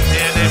head,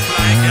 here the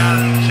fly girl,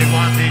 she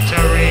want the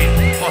cherry,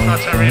 but a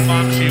cherry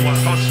bomb, she want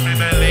touch me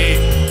belly,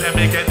 then me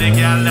me get the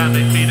girl and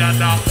make me the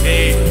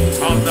donkey.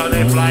 Under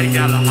the fly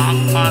girl,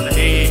 hop on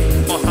he.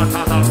 Must have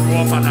had a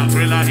rope and a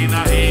griller in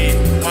a he.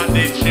 What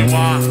did she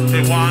want? She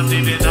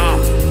wanted it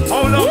enough.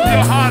 Hold up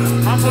your hand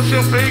and push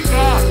your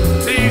finger.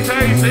 DJ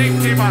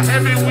Zinc, give a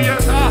heavy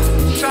weighter.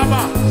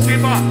 Shabba,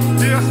 Skibba,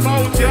 dear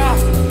spout ya.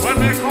 When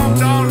we come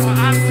down,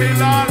 Auntie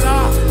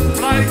Lala.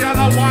 Fly girl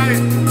a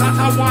wine, not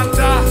a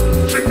wonder.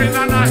 Tripping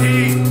on a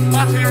he,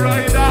 batty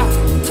rider.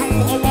 2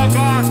 hour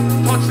gone,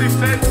 touch the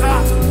center.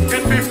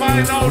 Get me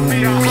find out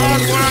me a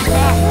hard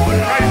worker.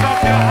 Raise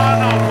up your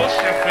hand and push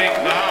your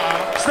finger.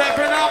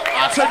 Stepping up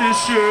after this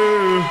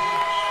year.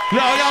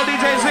 Yo,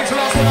 DJ Zinc,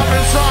 last one up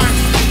inside.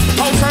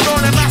 Outside on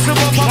the massive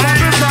up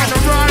inside the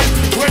right.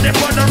 When they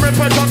put the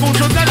ripper, juggle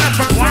to the left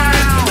and right.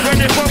 When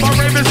they put my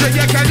ravens in,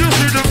 yeah, can you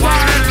see the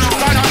vibe?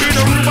 Gotta be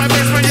the room, my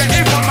basement,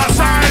 yeah, ain't on my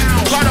side.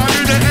 Gotta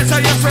be the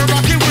SAS, so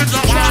rocking with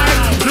the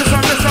vibe.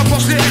 Listen,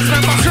 pussy,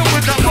 Eksman, massive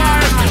with the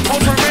vibe.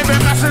 Outside raven,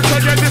 massive, so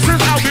yeah, this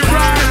is how we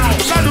ride.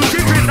 Gotta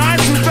keep it 9,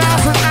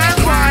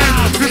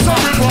 2005. This is how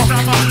we walk.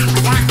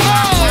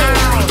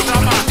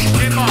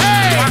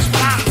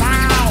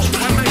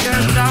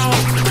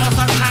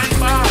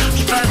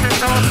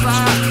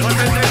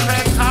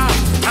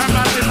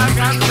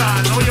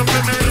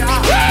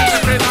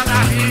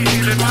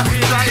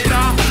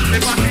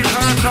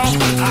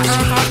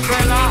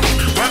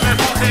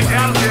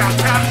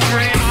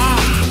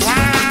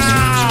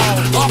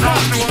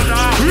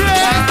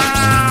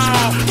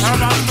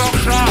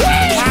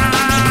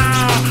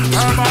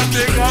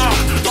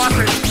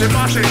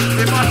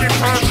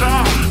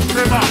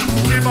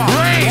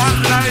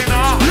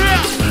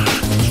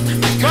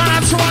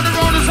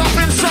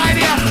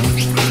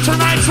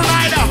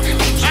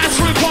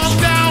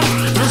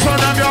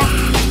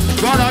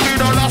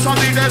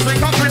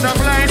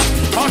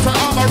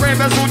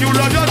 When you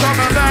love your drum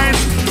and bass,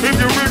 if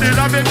you really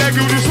love it, beg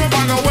you to swim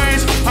on the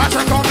ways. I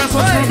take on this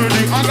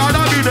Skibadee, I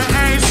gotta be the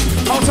ace.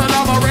 Out to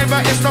love a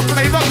river, it's the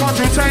flavor, can't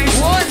you taste?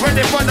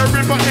 Ready for the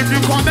river, if you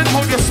come and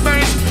hold your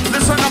space.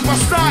 Listen up a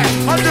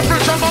style, a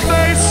different drum and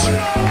bass.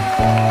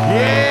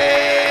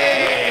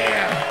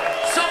 Yeah!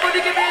 Somebody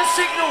give me a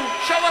signal,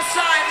 show a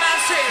sign,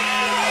 massive.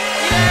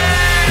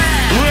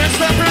 Yeah! We're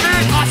stepping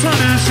in after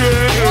this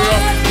year.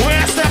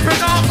 We're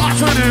stepping up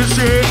after this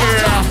year.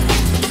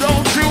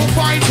 Don't you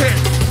fight it.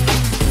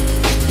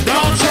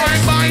 Don't try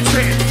and bite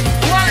it.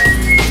 What?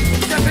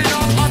 Stepping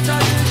up after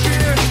this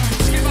year.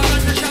 Skibadee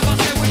and the Shabba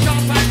say we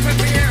jump and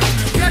prepare.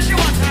 Guess you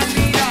want a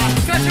leader.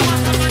 Guess you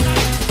want a man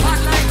hot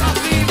like a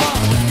fever.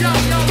 Yo,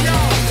 yo, yo.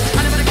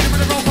 And I'm gonna get him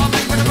with the rope on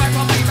me, with the back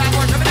on me,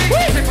 backwards. I'm gonna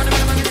take for the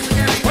man, I'm gonna get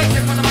scary. Wait,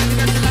 take for the man to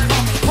get your life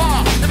off. Far.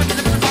 Never get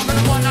him in the top of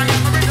the one. I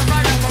am a reason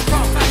right up from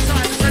front,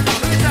 backside, the center.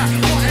 Who is that?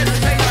 What is the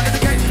taker in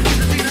the game? He's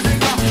the scene of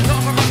danger.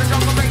 Not from the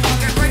jungle, make one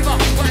get braver.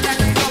 What is that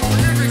danger? What the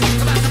lyrics?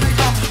 The master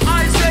major.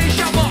 I say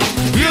Shabba.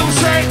 You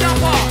say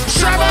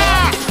Shabba!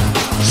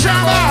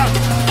 Shabba!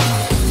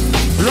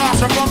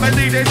 Lost from my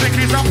DJ Zinc,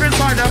 he's up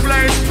inside the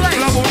place.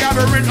 Global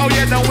gathering, oh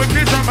yeah, the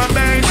wicked drum and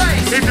bass.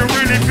 If you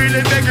really feel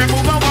it, then you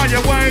move on your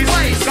ways.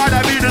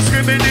 Gotta be the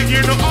Skibadee,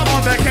 you know I'm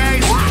on the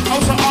case.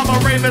 Also I'm a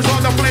ravens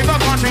on the flavor,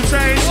 can't you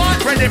taste?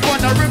 Ready for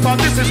the ripper,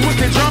 this is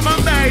wicked drum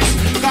and bass.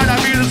 Gotta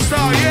be the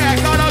star, yeah,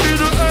 gotta be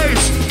the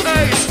ace.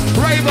 Ace,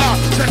 raver,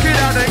 check it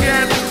out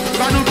again.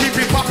 Gotta keep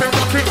it poppin',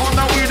 rockin' on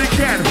the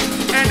weekend.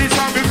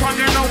 Anytime you come,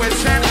 you know it's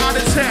 10 out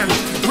of 10.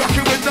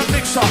 Rockin' with the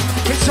mixer,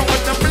 mixer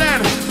with the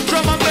blend.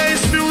 Drum and bass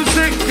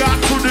music, got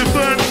to the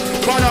burn.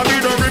 Gotta be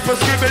the ripper,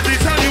 Skibadee,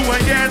 tell you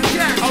again.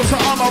 Out to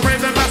all my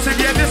raven massive,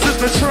 yeah, this is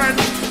the trend.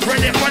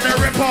 Ready for the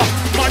ripper,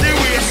 money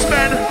we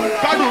spend.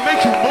 Gotta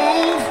make you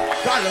move,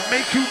 gotta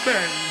make you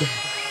bend.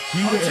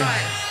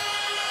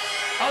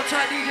 I'll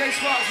try DJ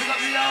Sparks, we got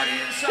the Lardy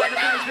inside the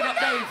building, we got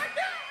Dave.